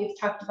protection, we've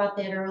talked about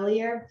that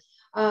earlier.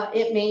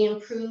 It may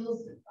improve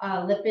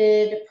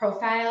lipid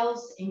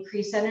profiles,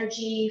 increase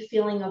energy,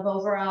 feeling of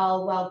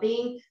overall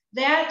well-being.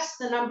 That's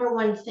the number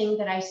one thing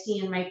that I see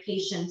in my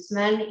patients,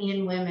 men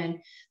and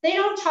women. They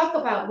don't talk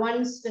about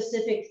one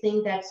specific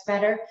thing that's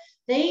better.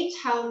 They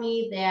tell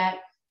me that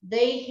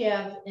they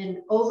have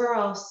an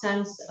overall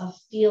sense of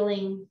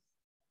feeling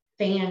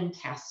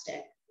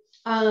fantastic.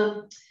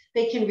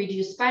 They can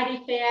reduce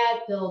body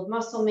fat, build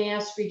muscle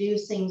mass,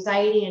 reduce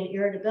anxiety and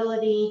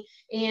irritability,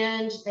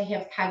 and they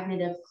have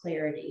cognitive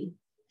clarity,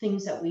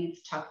 things that we've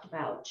talked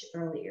about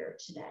earlier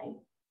today.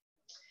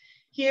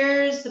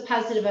 Here's the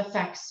positive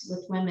effects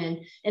with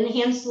women.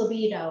 Enhanced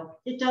libido.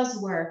 It does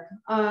work.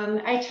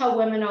 I tell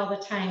women all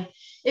the time,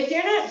 if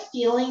you're not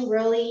feeling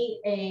really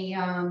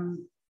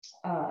an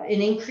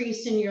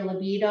increase in your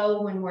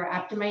libido when we're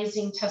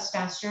optimizing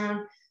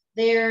testosterone,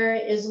 there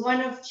is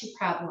one of two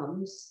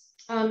problems.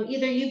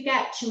 Either you've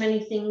got too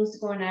many things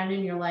going on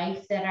in your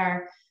life that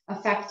are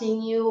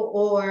affecting you,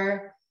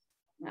 or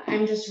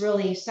I'm just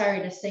really sorry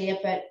to say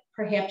it, but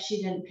perhaps you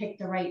didn't pick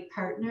the right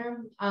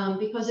partner,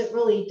 because it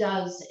really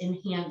does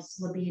enhance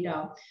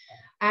libido.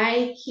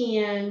 I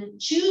can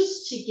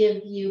choose to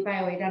give you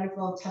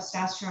bioidentical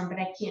testosterone, but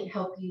I can't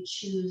help you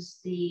choose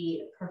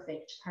the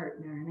perfect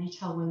partner. And I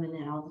tell women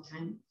that all the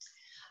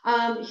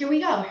time. Here we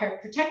go,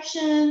 heart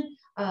protection,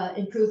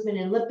 improvement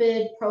in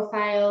lipid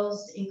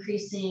profiles,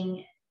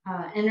 increasing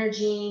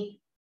energy,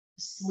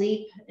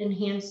 sleep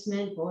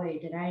enhancement. Boy,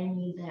 did I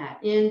need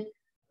that. And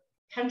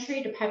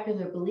contrary to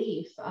popular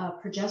belief,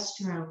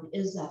 progesterone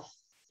is a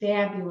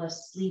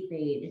fabulous sleep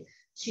aid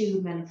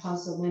to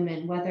menopausal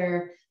women,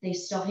 whether they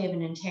still have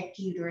an intact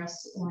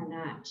uterus or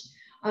not.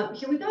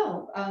 Here we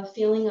go,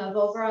 feeling of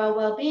overall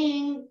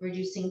well-being,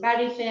 reducing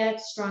body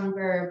fat,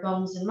 stronger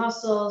bones and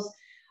muscles,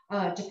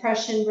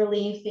 depression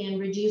relief, and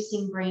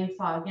reducing brain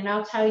fog. And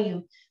I'll tell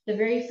you, the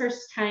very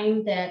first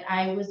time that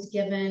I was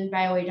given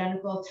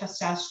bioidentical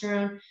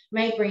testosterone,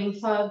 my brain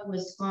fog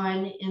was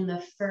gone in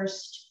the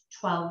first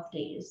 12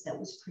 days. That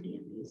was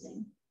pretty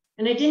amazing.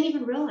 And I didn't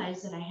even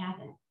realize that I had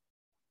it.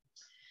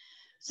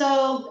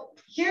 So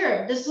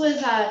here, this was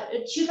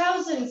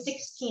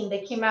 2016,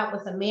 they came out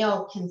with a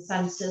male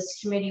consensus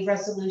committee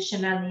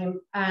resolution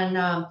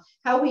on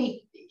how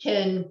we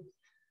can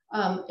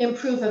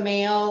improve a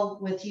male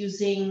with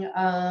using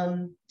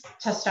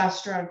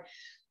testosterone.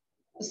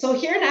 So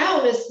here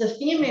now is the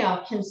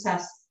female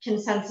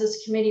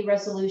consensus committee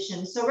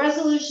resolution. So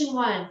resolution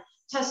 1,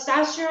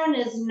 testosterone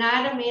is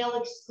not a male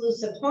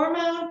exclusive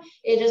hormone.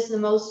 It is the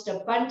most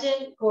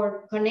abundant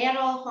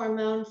gonadal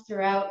hormone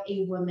throughout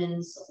a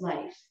woman's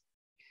life.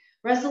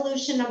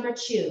 Resolution number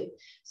 2,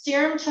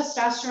 serum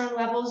testosterone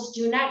levels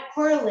do not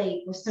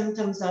correlate with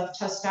symptoms of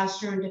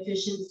testosterone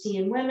deficiency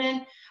in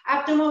women.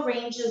 Optimal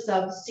ranges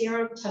of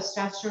serum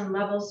testosterone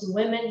levels in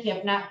women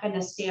have not been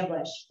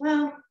established.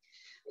 Well,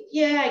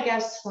 yeah, I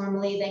guess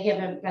formally they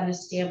haven't been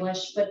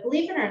established, but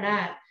believe it or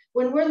not,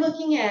 when we're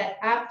looking at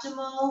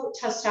optimal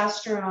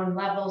testosterone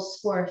levels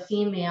for a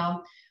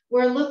female,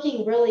 we're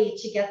looking really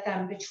to get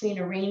them between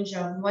a range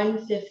of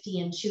 150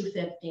 and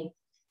 250.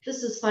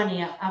 This is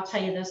funny. I'll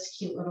tell you this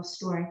cute little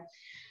story.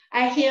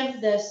 I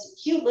have this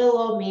cute little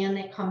old man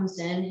that comes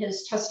in.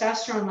 His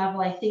testosterone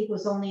level, I think,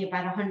 was only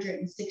about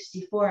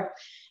 164.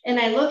 And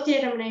I looked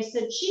at him and I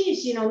said,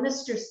 geez, you know,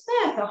 Mr.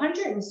 Smith,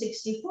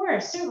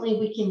 164, certainly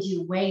we can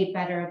do way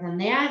better than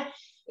that.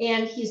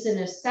 And he's in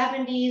his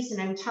 70s.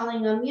 And I'm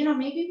telling him, you know,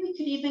 maybe we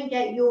could even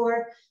get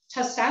your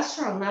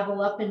testosterone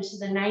level up into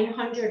the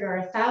 900 or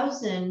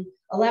 1,000,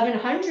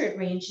 1,100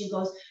 range. He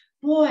goes,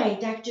 boy,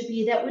 Dr.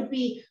 B, that would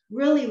be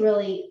really,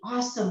 really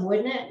awesome,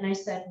 wouldn't it? And I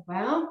said,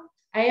 well,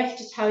 I have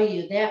to tell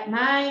you that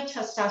my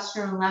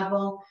testosterone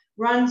level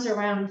runs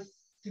around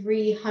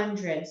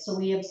 300. So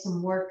we have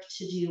some work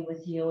to do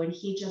with you. And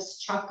he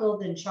just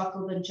chuckled and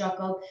chuckled and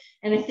chuckled.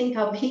 And I think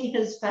I'll be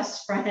his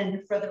best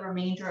friend for the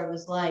remainder of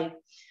his life.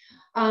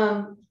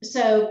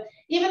 So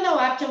even though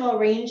optimal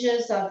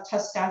ranges of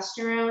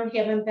testosterone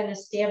haven't been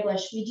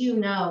established, we do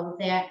know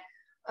that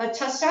a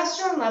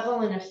testosterone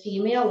level in a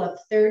female of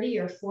 30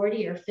 or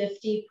 40 or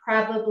 50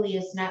 probably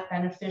is not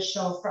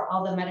beneficial for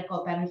all the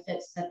medical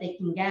benefits that they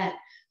can get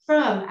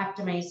from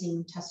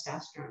optimizing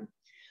testosterone.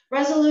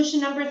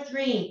 Resolution number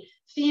 3,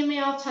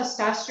 female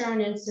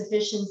testosterone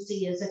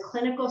insufficiency is a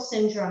clinical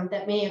syndrome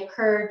that may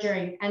occur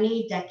during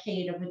any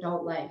decade of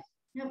adult life.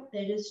 Yep,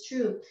 that is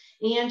true.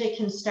 And it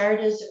can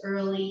start as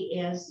early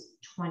as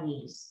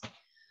 20s.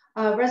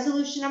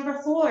 Resolution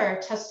number 4,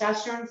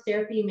 testosterone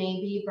therapy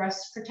may be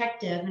breast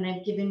protective, and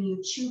I've given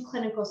you 2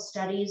 clinical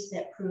studies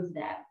that prove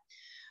that.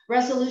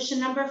 Resolution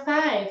number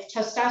 5,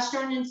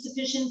 testosterone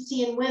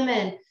insufficiency in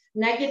women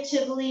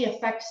negatively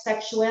affects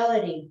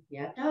sexuality.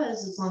 Yeah, it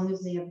does, as long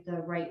as they have the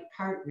right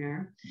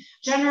partner.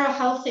 General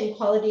health and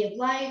quality of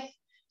life.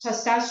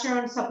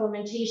 Testosterone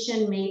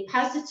supplementation may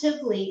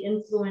positively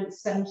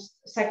influence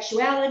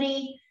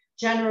sexuality,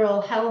 general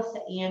health,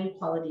 and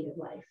quality of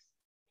life.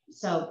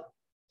 So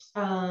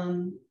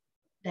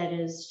that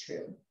is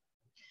true.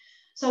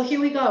 So here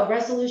we go.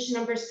 Resolution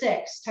number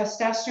 6,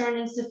 testosterone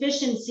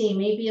insufficiency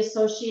may be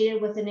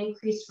associated with an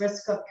increased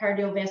risk of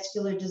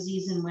cardiovascular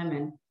disease in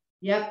women.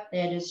 Yep,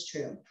 that is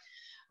true.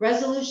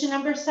 Resolution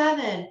number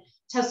 7,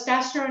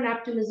 testosterone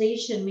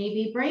optimization may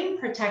be brain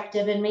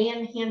protective and may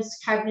enhance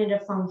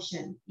cognitive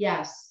function.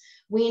 Yes,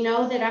 we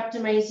know that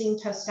optimizing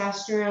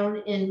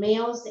testosterone in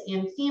males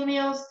and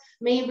females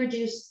may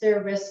reduce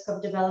their risk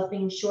of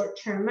developing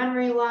short-term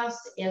memory loss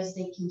as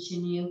they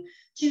continue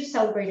to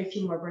celebrate a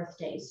few more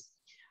birthdays.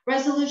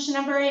 Resolution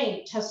number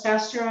 8,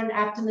 testosterone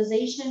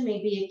optimization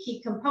may be a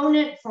key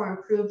component for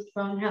improved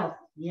bone health.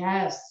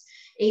 Yes,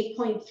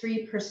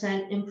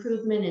 8.3%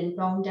 improvement in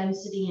bone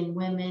density in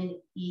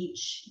women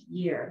each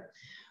year.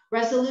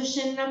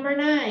 Resolution number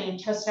 9,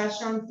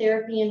 testosterone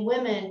therapy in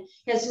women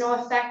has no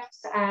effects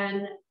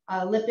on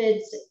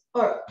lipids,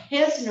 or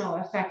has no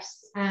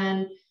effects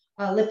on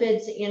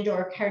lipids and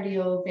or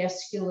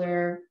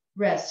cardiovascular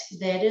risk.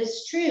 That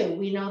is true.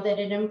 We know that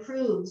it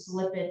improves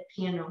lipid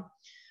panel.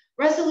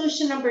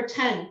 Resolution number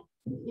 10.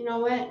 You know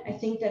what? I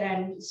think that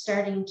I'm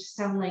starting to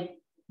sound like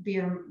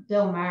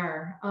Bill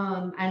Maher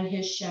on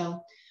his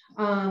show.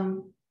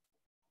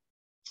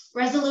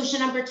 Resolution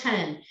number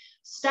 10.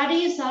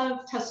 Studies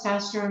of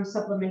testosterone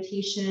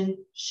supplementation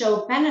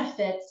show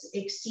benefits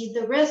exceed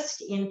the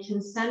risk, and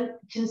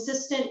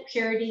consistent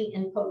purity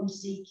and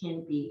potency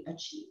can be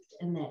achieved.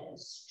 And that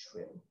is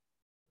true.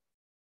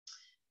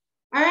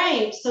 All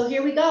right, so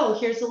here we go.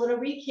 Here's a little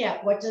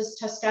recap. What does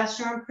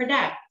testosterone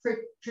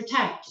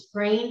protect?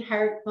 Brain,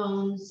 heart,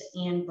 bones,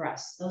 and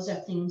breasts. Those are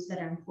things that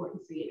are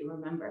important for you to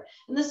remember.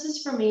 And this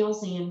is for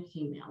males and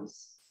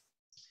females.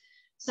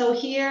 So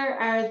here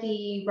are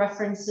the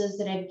references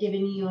that I've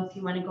given you if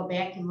you want to go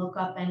back and look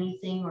up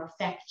anything or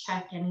fact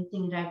check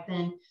anything that I've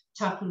been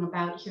talking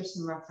about. Here's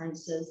some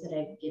references that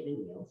I've given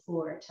you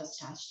for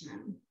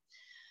testosterone.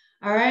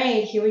 All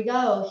right, here we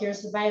go.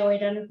 Here's the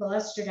bioidentical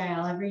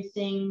estradiol,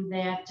 everything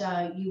that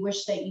you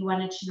wish that you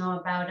wanted to know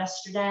about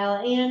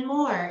estradiol and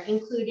more,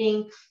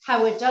 including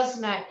how it does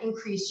not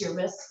increase your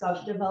risk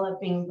of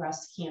developing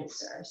breast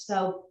cancer.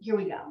 So here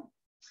we go.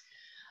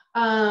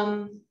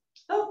 Oh,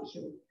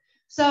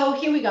 so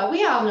here we go.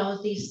 We all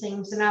know these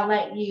things, and I'll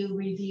let you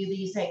review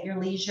these at your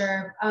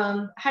leisure.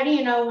 How do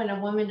you know when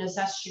a woman is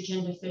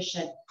estrogen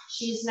deficient?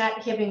 She's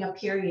not having a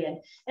period.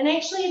 And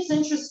actually, it's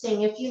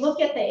interesting. If you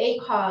look at the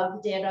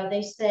ACOG data,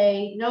 they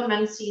say no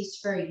menses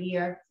for a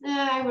year.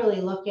 I really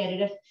look at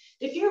it.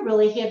 If you're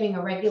really having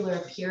irregular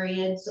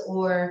periods,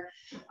 or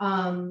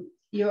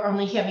you're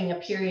only having a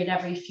period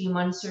every few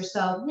months or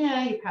so,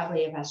 yeah, you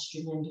probably have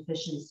estrogen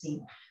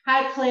deficiency.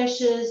 Hot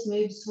flashes,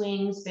 mood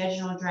swings,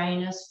 vaginal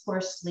dryness,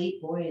 poor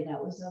sleep. Boy, that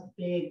was a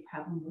big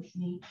problem with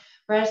me.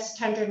 Breast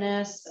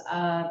tenderness,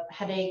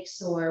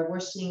 headaches or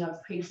worsening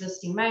of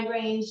pre-existing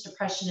migraines,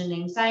 depression and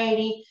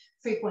anxiety,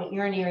 frequent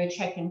urinary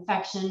tract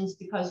infections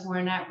because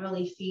we're not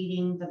really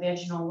feeding the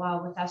vaginal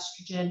wall with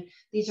estrogen.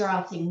 These are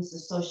all things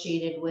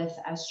associated with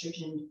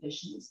estrogen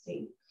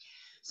deficiency.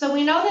 So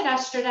we know that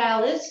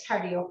estradiol is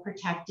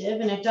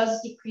cardioprotective, and it does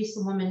decrease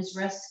a woman's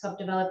risk of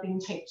developing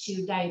type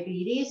 2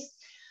 diabetes.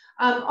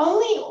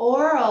 Only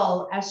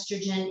oral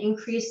estrogen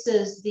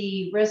increases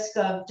the risk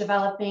of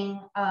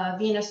developing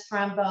venous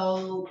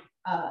thromboembolism,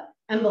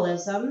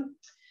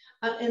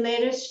 and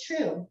that is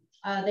true.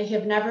 They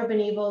have never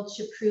been able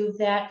to prove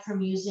that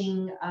from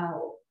using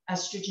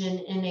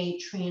estrogen in a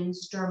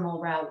transdermal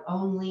route,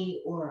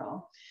 only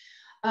oral.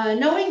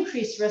 No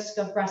increased risk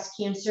of breast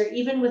cancer,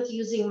 even with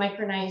using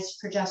micronized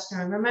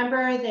progesterone.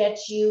 Remember that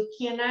you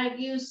cannot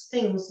use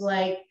things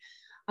like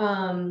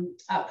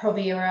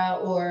Provera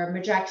or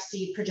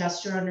Majoxy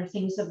progesterone or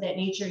things of that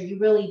nature. You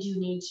really do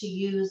need to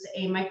use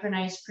a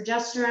micronized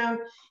progesterone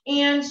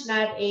and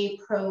not a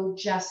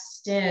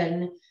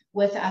progestin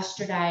with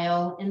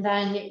estradiol, and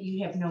then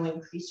you have no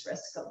increased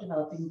risk of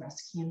developing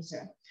breast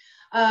cancer.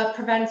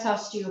 Prevents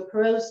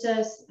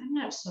osteoporosis. I'm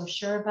not so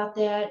sure about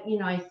that. You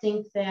know, I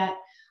think that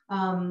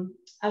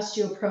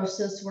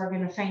osteoporosis, we're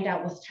going to find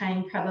out with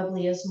time,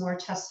 probably is more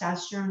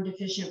testosterone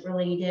deficient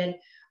related.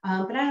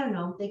 But I don't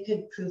know, they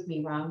could prove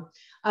me wrong.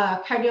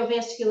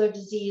 Cardiovascular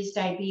disease,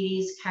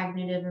 diabetes,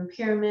 cognitive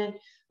impairment,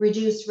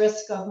 reduced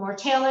risk of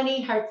mortality,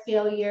 heart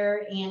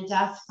failure, and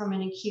death from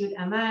an acute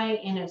MI,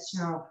 and it's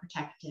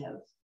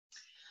neuroprotective.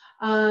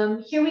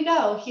 Here we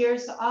go.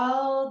 Here's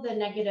all the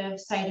negative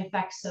side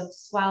effects of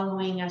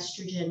swallowing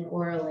estrogen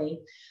orally.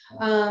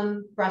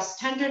 Breast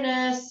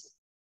tenderness,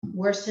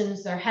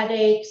 worsens their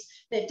headaches.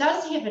 That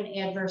does have an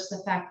adverse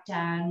effect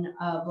on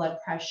blood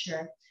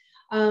pressure.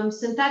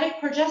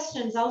 Synthetic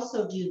progestins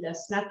also do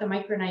this, not the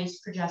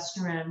micronized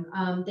progesterone.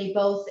 They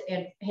both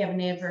have an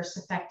adverse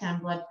effect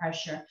on blood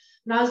pressure.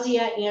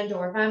 Nausea and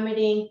or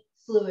vomiting,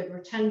 fluid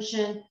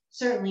retention,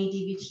 certainly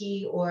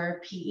DVT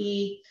or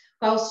PE,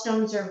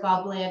 gallstones or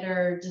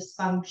gallbladder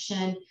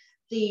dysfunction.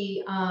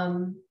 The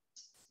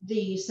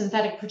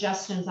synthetic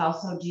progestins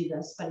also do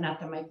this, but not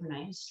the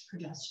micronized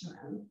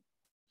progesterone.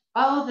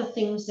 All the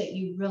things that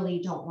you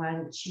really don't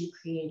want to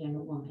create in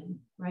a woman,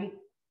 right?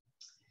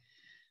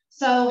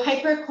 So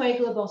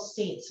hypercoagulable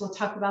states, we'll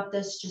talk about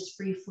this just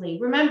briefly.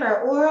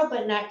 Remember, oral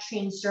but not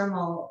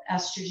transdermal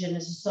estrogen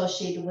is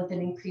associated with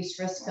an increased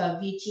risk of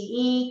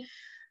VTE.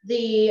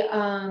 The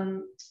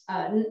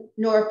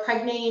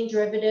norpregnane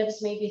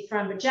derivatives may be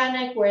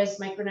thrombogenic, whereas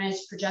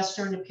micronized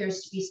progesterone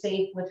appears to be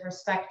safe with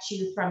respect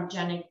to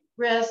thrombogenic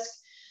risk.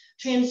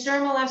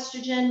 Transdermal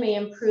estrogen may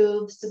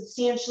improve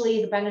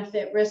substantially the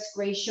benefit-risk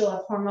ratio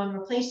of hormone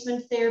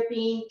replacement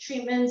therapy.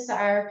 Treatments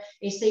are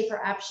a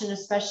safer option,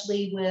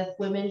 especially with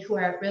women who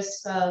are at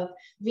risk of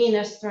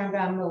venous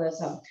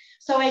thromboembolism.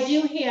 So I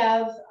do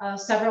have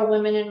several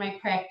women in my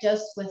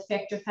practice with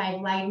factor V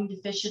Leiden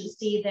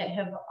deficiency that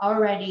have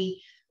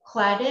already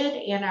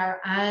clotted and are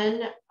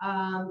on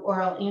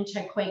oral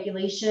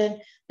anticoagulation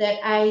that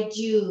I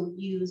do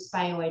use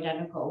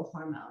bioidentical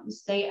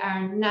hormones. They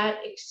are not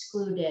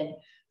excluded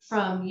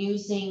from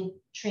using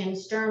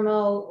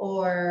transdermal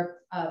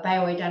or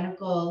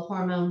bioidentical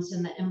hormones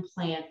in the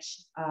implant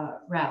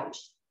route,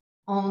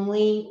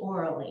 only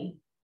orally.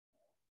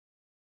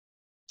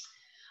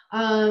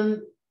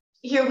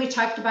 Here we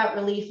talked about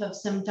relief of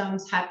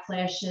symptoms, hot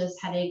flashes,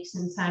 headaches,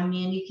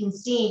 insomnia, and you can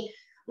see,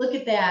 look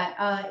at that,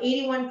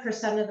 81%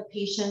 of the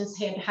patients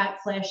had hot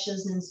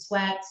flashes and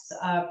sweats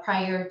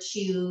prior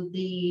to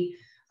the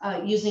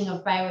using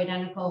of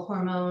bioidentical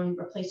hormone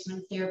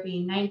replacement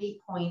therapy.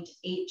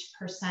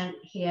 90.8%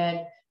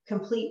 had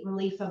complete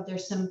relief of their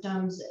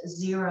symptoms,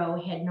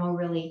 0 had no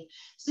relief.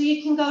 So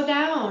you can go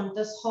down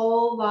this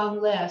whole long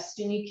list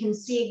and you can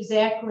see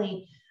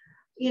exactly,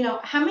 you know,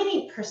 how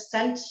many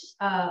percent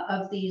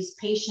of these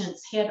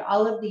patients had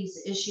all of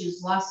these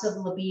issues: loss of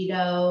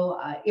libido,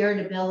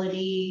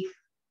 irritability,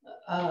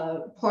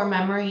 poor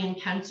memory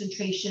and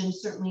concentration.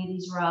 Certainly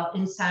these were all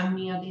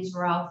insomnia. These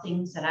were all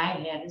things that I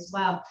had as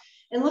well.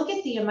 And look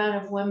at the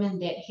amount of women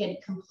that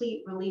had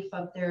complete relief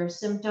of their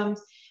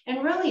symptoms,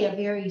 and really a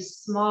very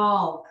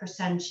small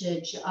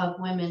percentage of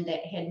women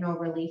that had no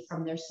relief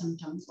from their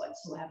symptoms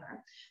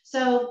whatsoever.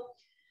 So,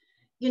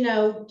 you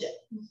know,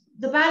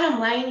 the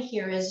bottom line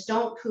here is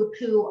don't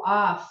poo-poo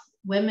off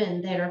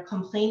women that are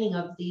complaining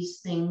of these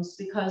things,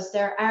 because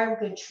there are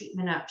good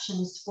treatment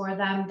options for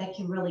them that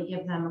can really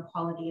give them a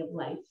quality of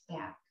life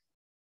back.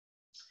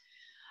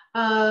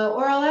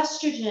 Oral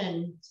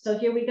estrogen. So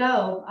here we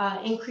go,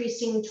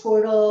 increasing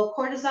total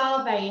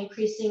cortisol by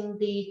increasing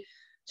the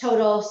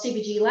total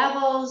CBG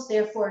levels.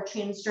 Therefore,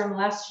 transdermal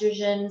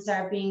estrogens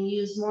are being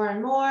used more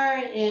and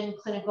more in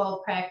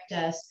clinical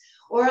practice.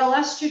 Oral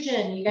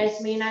estrogen, you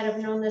guys may not have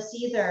known this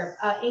either,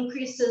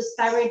 increases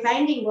thyroid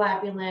binding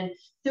globulin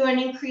through an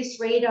increased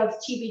rate of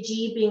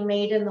TBG being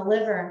made in the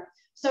liver.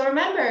 So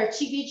remember,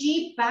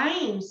 TBG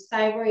binds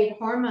thyroid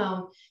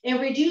hormone and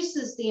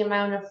reduces the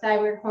amount of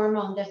thyroid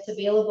hormone that's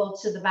available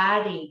to the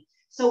body.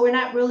 So we're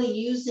not really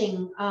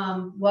using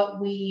what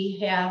we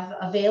have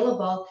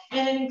available,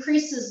 and it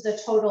increases the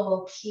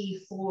total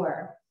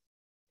T4.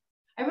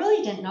 I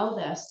really didn't know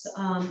this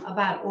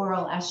about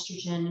oral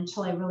estrogen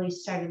until I really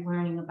started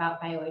learning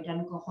about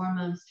bioidentical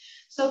hormones.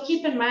 So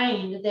keep in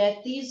mind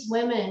that these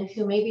women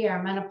who maybe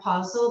are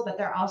menopausal, but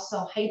they're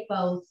also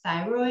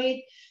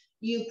hypothyroid,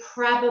 you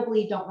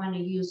probably don't want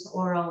to use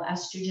oral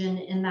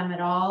estrogen in them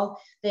at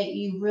all, that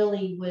you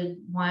really would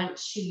want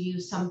to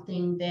use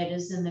something that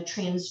is in the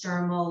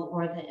transdermal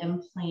or the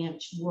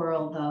implant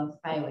world of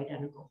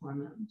bioidentical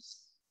hormones.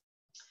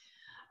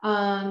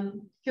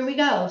 Here we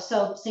go.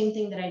 So same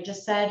thing that I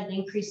just said, it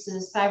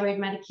increases thyroid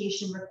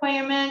medication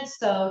requirements.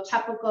 So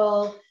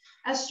topical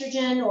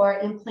estrogen or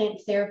implant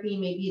therapy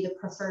may be the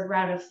preferred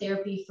route of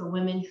therapy for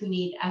women who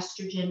need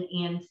estrogen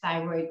and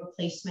thyroid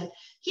replacement.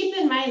 Keep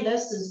in mind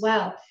this as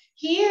well.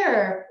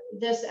 Here,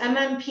 this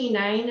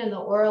MMP9 and the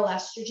oral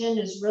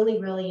estrogen is really,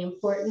 really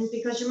important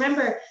because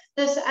remember,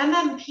 this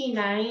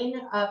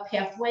MMP9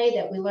 pathway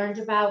that we learned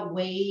about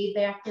way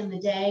back in the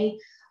day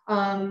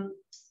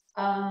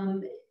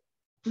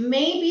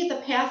may be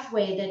the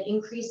pathway that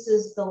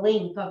increases the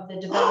link of the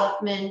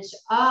development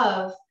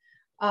of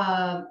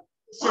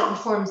certain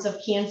forms of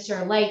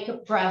cancer,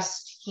 like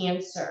breast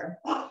cancer.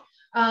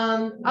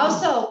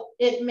 Also,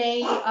 it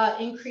may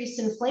increase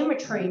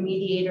inflammatory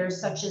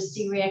mediators such as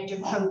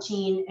C-reactive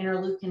protein,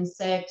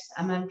 interleukin-6,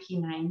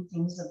 MMP9,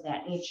 things of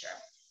that nature.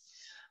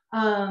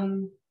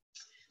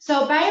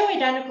 So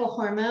bioidentical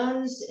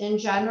hormones in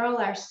general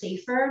are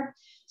safer.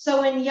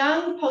 So in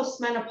young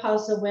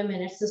postmenopausal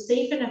women, it's a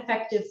safe and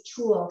effective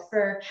tool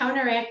for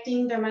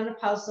counteracting their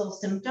menopausal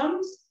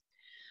symptoms,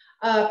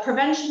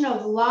 prevention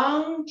of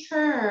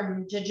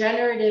long-term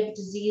degenerative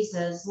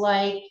diseases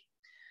like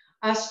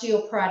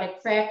osteoporotic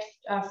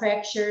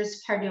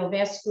fractures,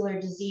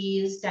 cardiovascular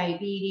disease,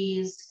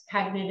 diabetes,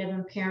 cognitive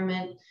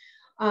impairment.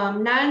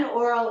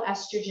 Non-oral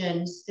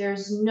estrogens,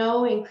 there's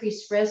no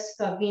increased risk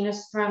of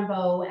venous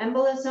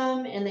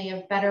thromboembolism, and they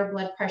have better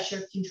blood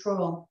pressure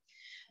control.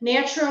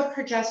 Natural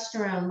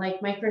progesterone,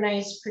 like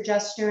micronized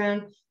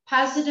progesterone,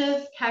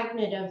 positive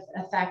cognitive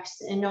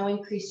effects and no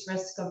increased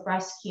risk of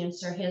breast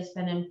cancer has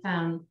been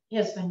found.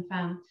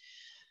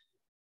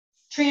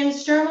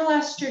 Transdermal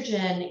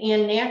estrogen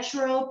and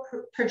natural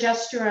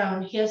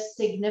progesterone has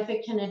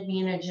significant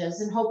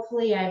advantages, and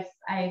hopefully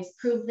I've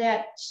proved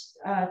that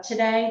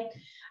today.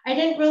 I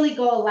didn't really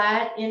go a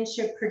lot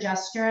into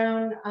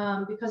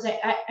progesterone because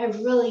I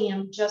really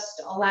am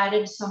just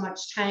allotted so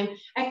much time.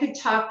 I could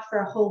talk for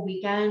a whole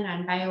weekend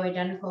on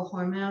bioidentical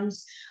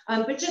hormones,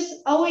 but just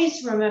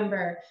always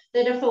remember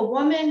that if a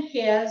woman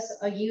has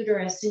a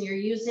uterus and you're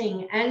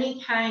using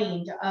any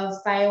kind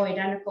of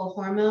bioidentical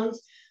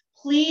hormones,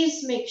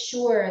 please make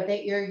sure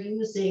that you're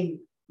using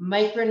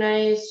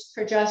micronized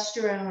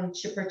progesterone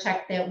to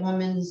protect that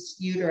woman's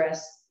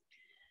uterus.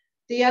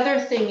 The other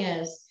thing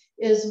is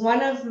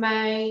one of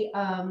my,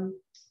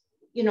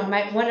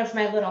 one of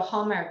my little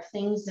hallmark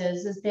things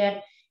is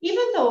that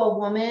even though a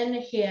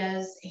woman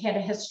has had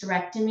a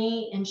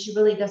hysterectomy and she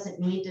really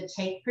doesn't need to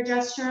take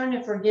progesterone,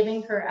 if we're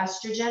giving her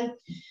estrogen,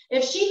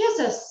 if she has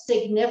a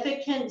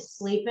significant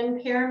sleep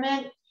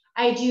impairment,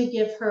 I do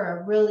give her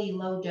a really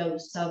low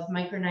dose of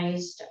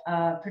micronized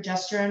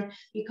progesterone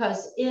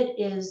because it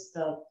is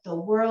the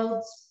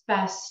world's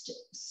best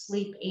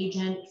sleep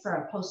agent for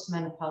a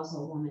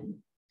postmenopausal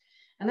woman.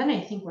 And then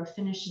I think we're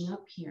finishing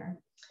up here.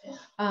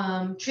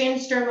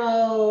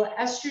 Transdermal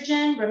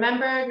estrogen,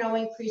 remember, no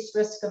increased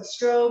risk of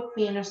stroke,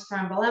 venous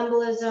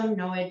thromboembolism,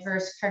 no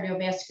adverse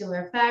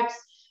cardiovascular effects,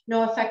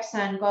 no effects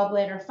on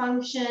gallbladder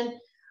function.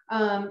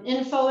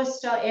 Info is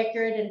still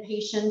accurate in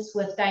patients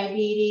with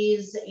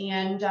diabetes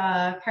and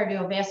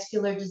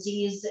cardiovascular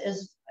disease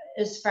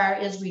as far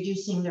as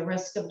reducing the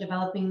risk of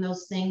developing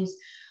those things.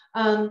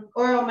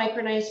 Oral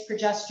micronized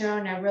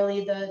progesterone are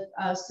really the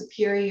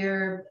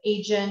superior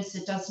agents.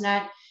 It does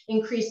not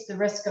increase the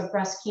risk of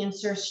breast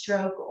cancer,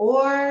 stroke,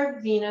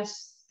 or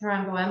venous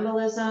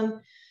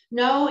thromboembolism.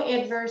 No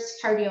adverse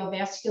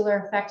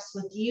cardiovascular effects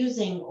with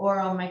using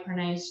oral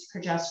micronized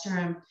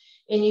progesterone,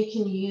 and you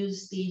can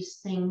use these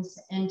things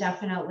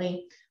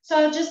indefinitely. So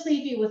I'll just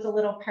leave you with a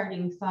little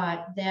parting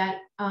thought that,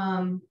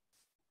 oh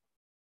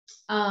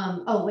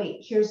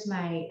wait, here's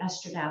my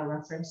estradiol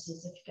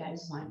references if you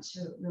guys want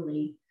to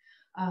really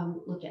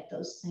look at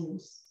those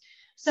things.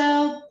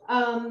 So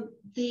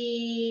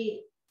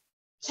the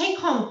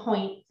take-home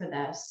point for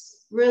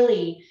this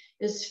really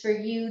is for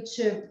you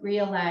to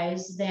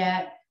realize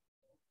that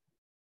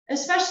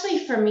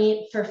especially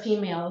for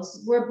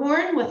females, we're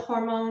born with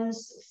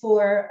hormones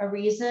for a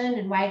reason,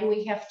 and why do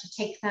we have to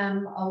take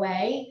them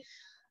away?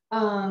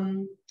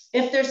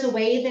 If there's a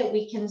way that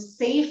we can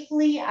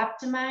safely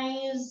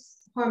optimize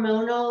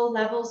hormonal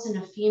levels in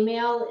a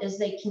female as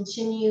they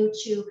continue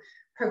to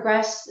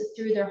progress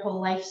through their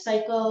whole life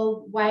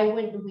cycle, why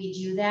wouldn't we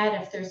do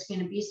that if there's going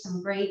to be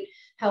some great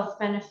health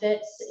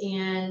benefits,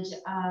 and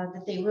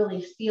that they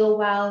really feel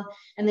well,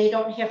 and they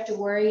don't have to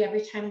worry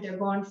every time they're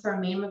going for a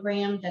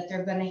mammogram that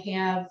they're going to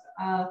have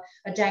a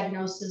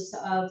diagnosis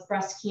of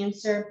breast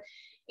cancer.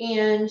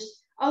 And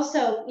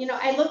also, you know,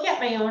 I look at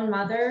my own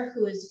mother,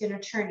 who is going to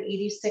turn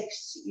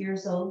 86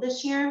 years old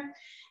this year,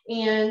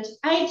 and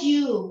I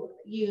do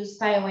use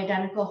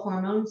bioidentical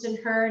hormones in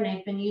her, and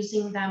I've been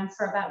using them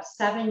for about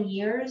 7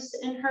 years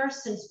in her,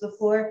 since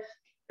before,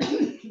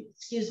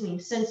 excuse me,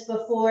 since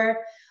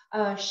before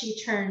she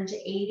turned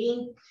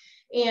 80.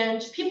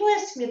 And people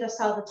ask me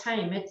this all the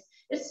time.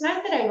 It's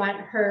not that I want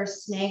her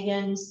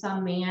snagging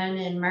some man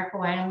in Marco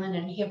Island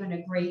and having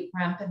a great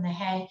romp in the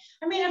hay.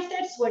 I mean, if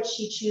that's what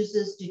she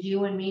chooses to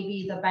do, and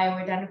maybe the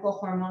bioidentical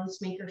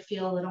hormones make her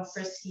feel a little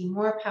frisky,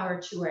 more power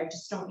to her. I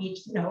just don't need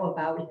to know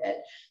about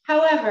it.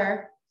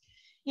 However,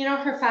 you know,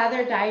 her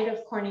father died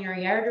of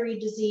coronary artery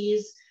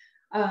disease.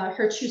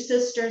 Her 2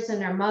 sisters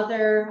and her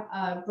mother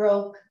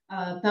broke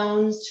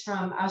bones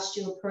from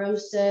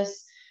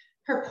osteoporosis.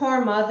 Her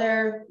poor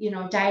mother, you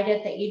know, died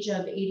at the age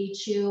of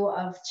 82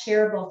 of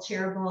terrible,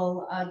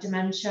 terrible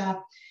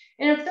dementia.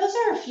 And if those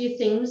are a few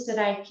things that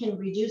I can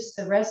reduce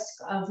the risk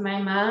of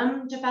my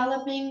mom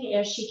developing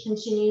as she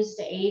continues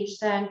to age,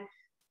 then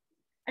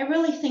I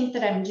really think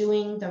that I'm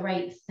doing the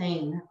right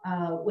thing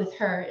with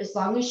her. As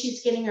long as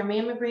she's getting her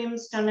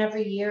mammograms done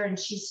every year and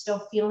she's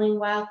still feeling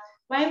well,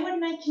 why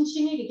wouldn't I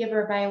continue to give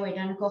her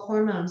bioidentical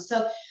hormones?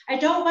 So I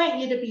don't want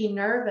you to be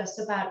nervous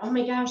about, oh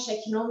my gosh,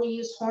 I can only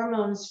use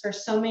hormones for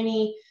so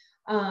many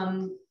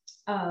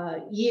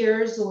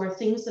years or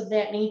things of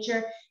that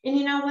nature. And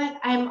you know what?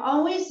 I'm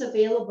always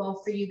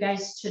available for you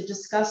guys to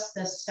discuss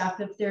this stuff.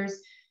 If there's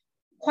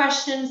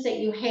questions that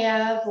you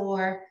have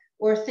or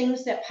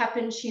things that pop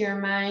into your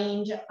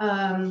mind,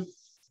 I'm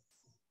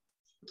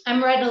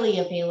readily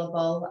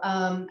available.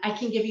 I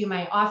can give you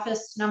my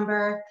office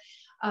number.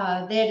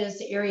 That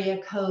is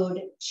area code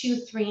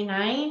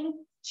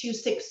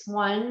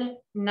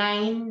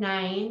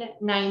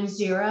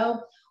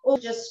 239-261-9990. Or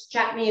just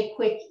jot me a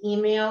quick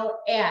email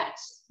at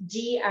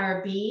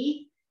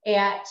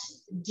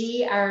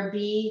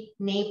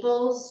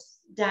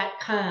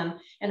drb@drbnaples.com,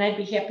 and I'd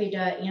be happy to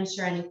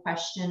answer any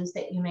questions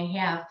that you may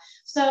have.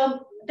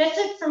 So that's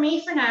it for me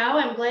for now.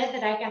 I'm glad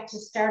that I got to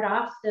start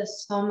off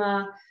this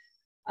HOMA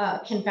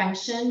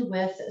convention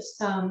with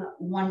some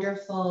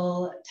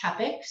wonderful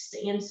topics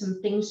and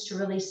some things to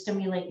really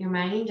stimulate your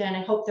mind. And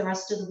I hope the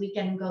rest of the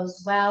weekend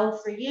goes well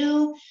for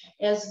you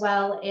as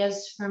well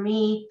as for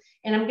me.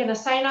 And I'm going to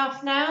sign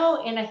off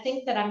now. And I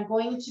think that I'm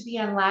going to be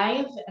on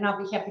live, and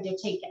I'll be happy to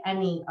take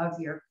any of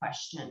your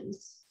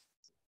questions.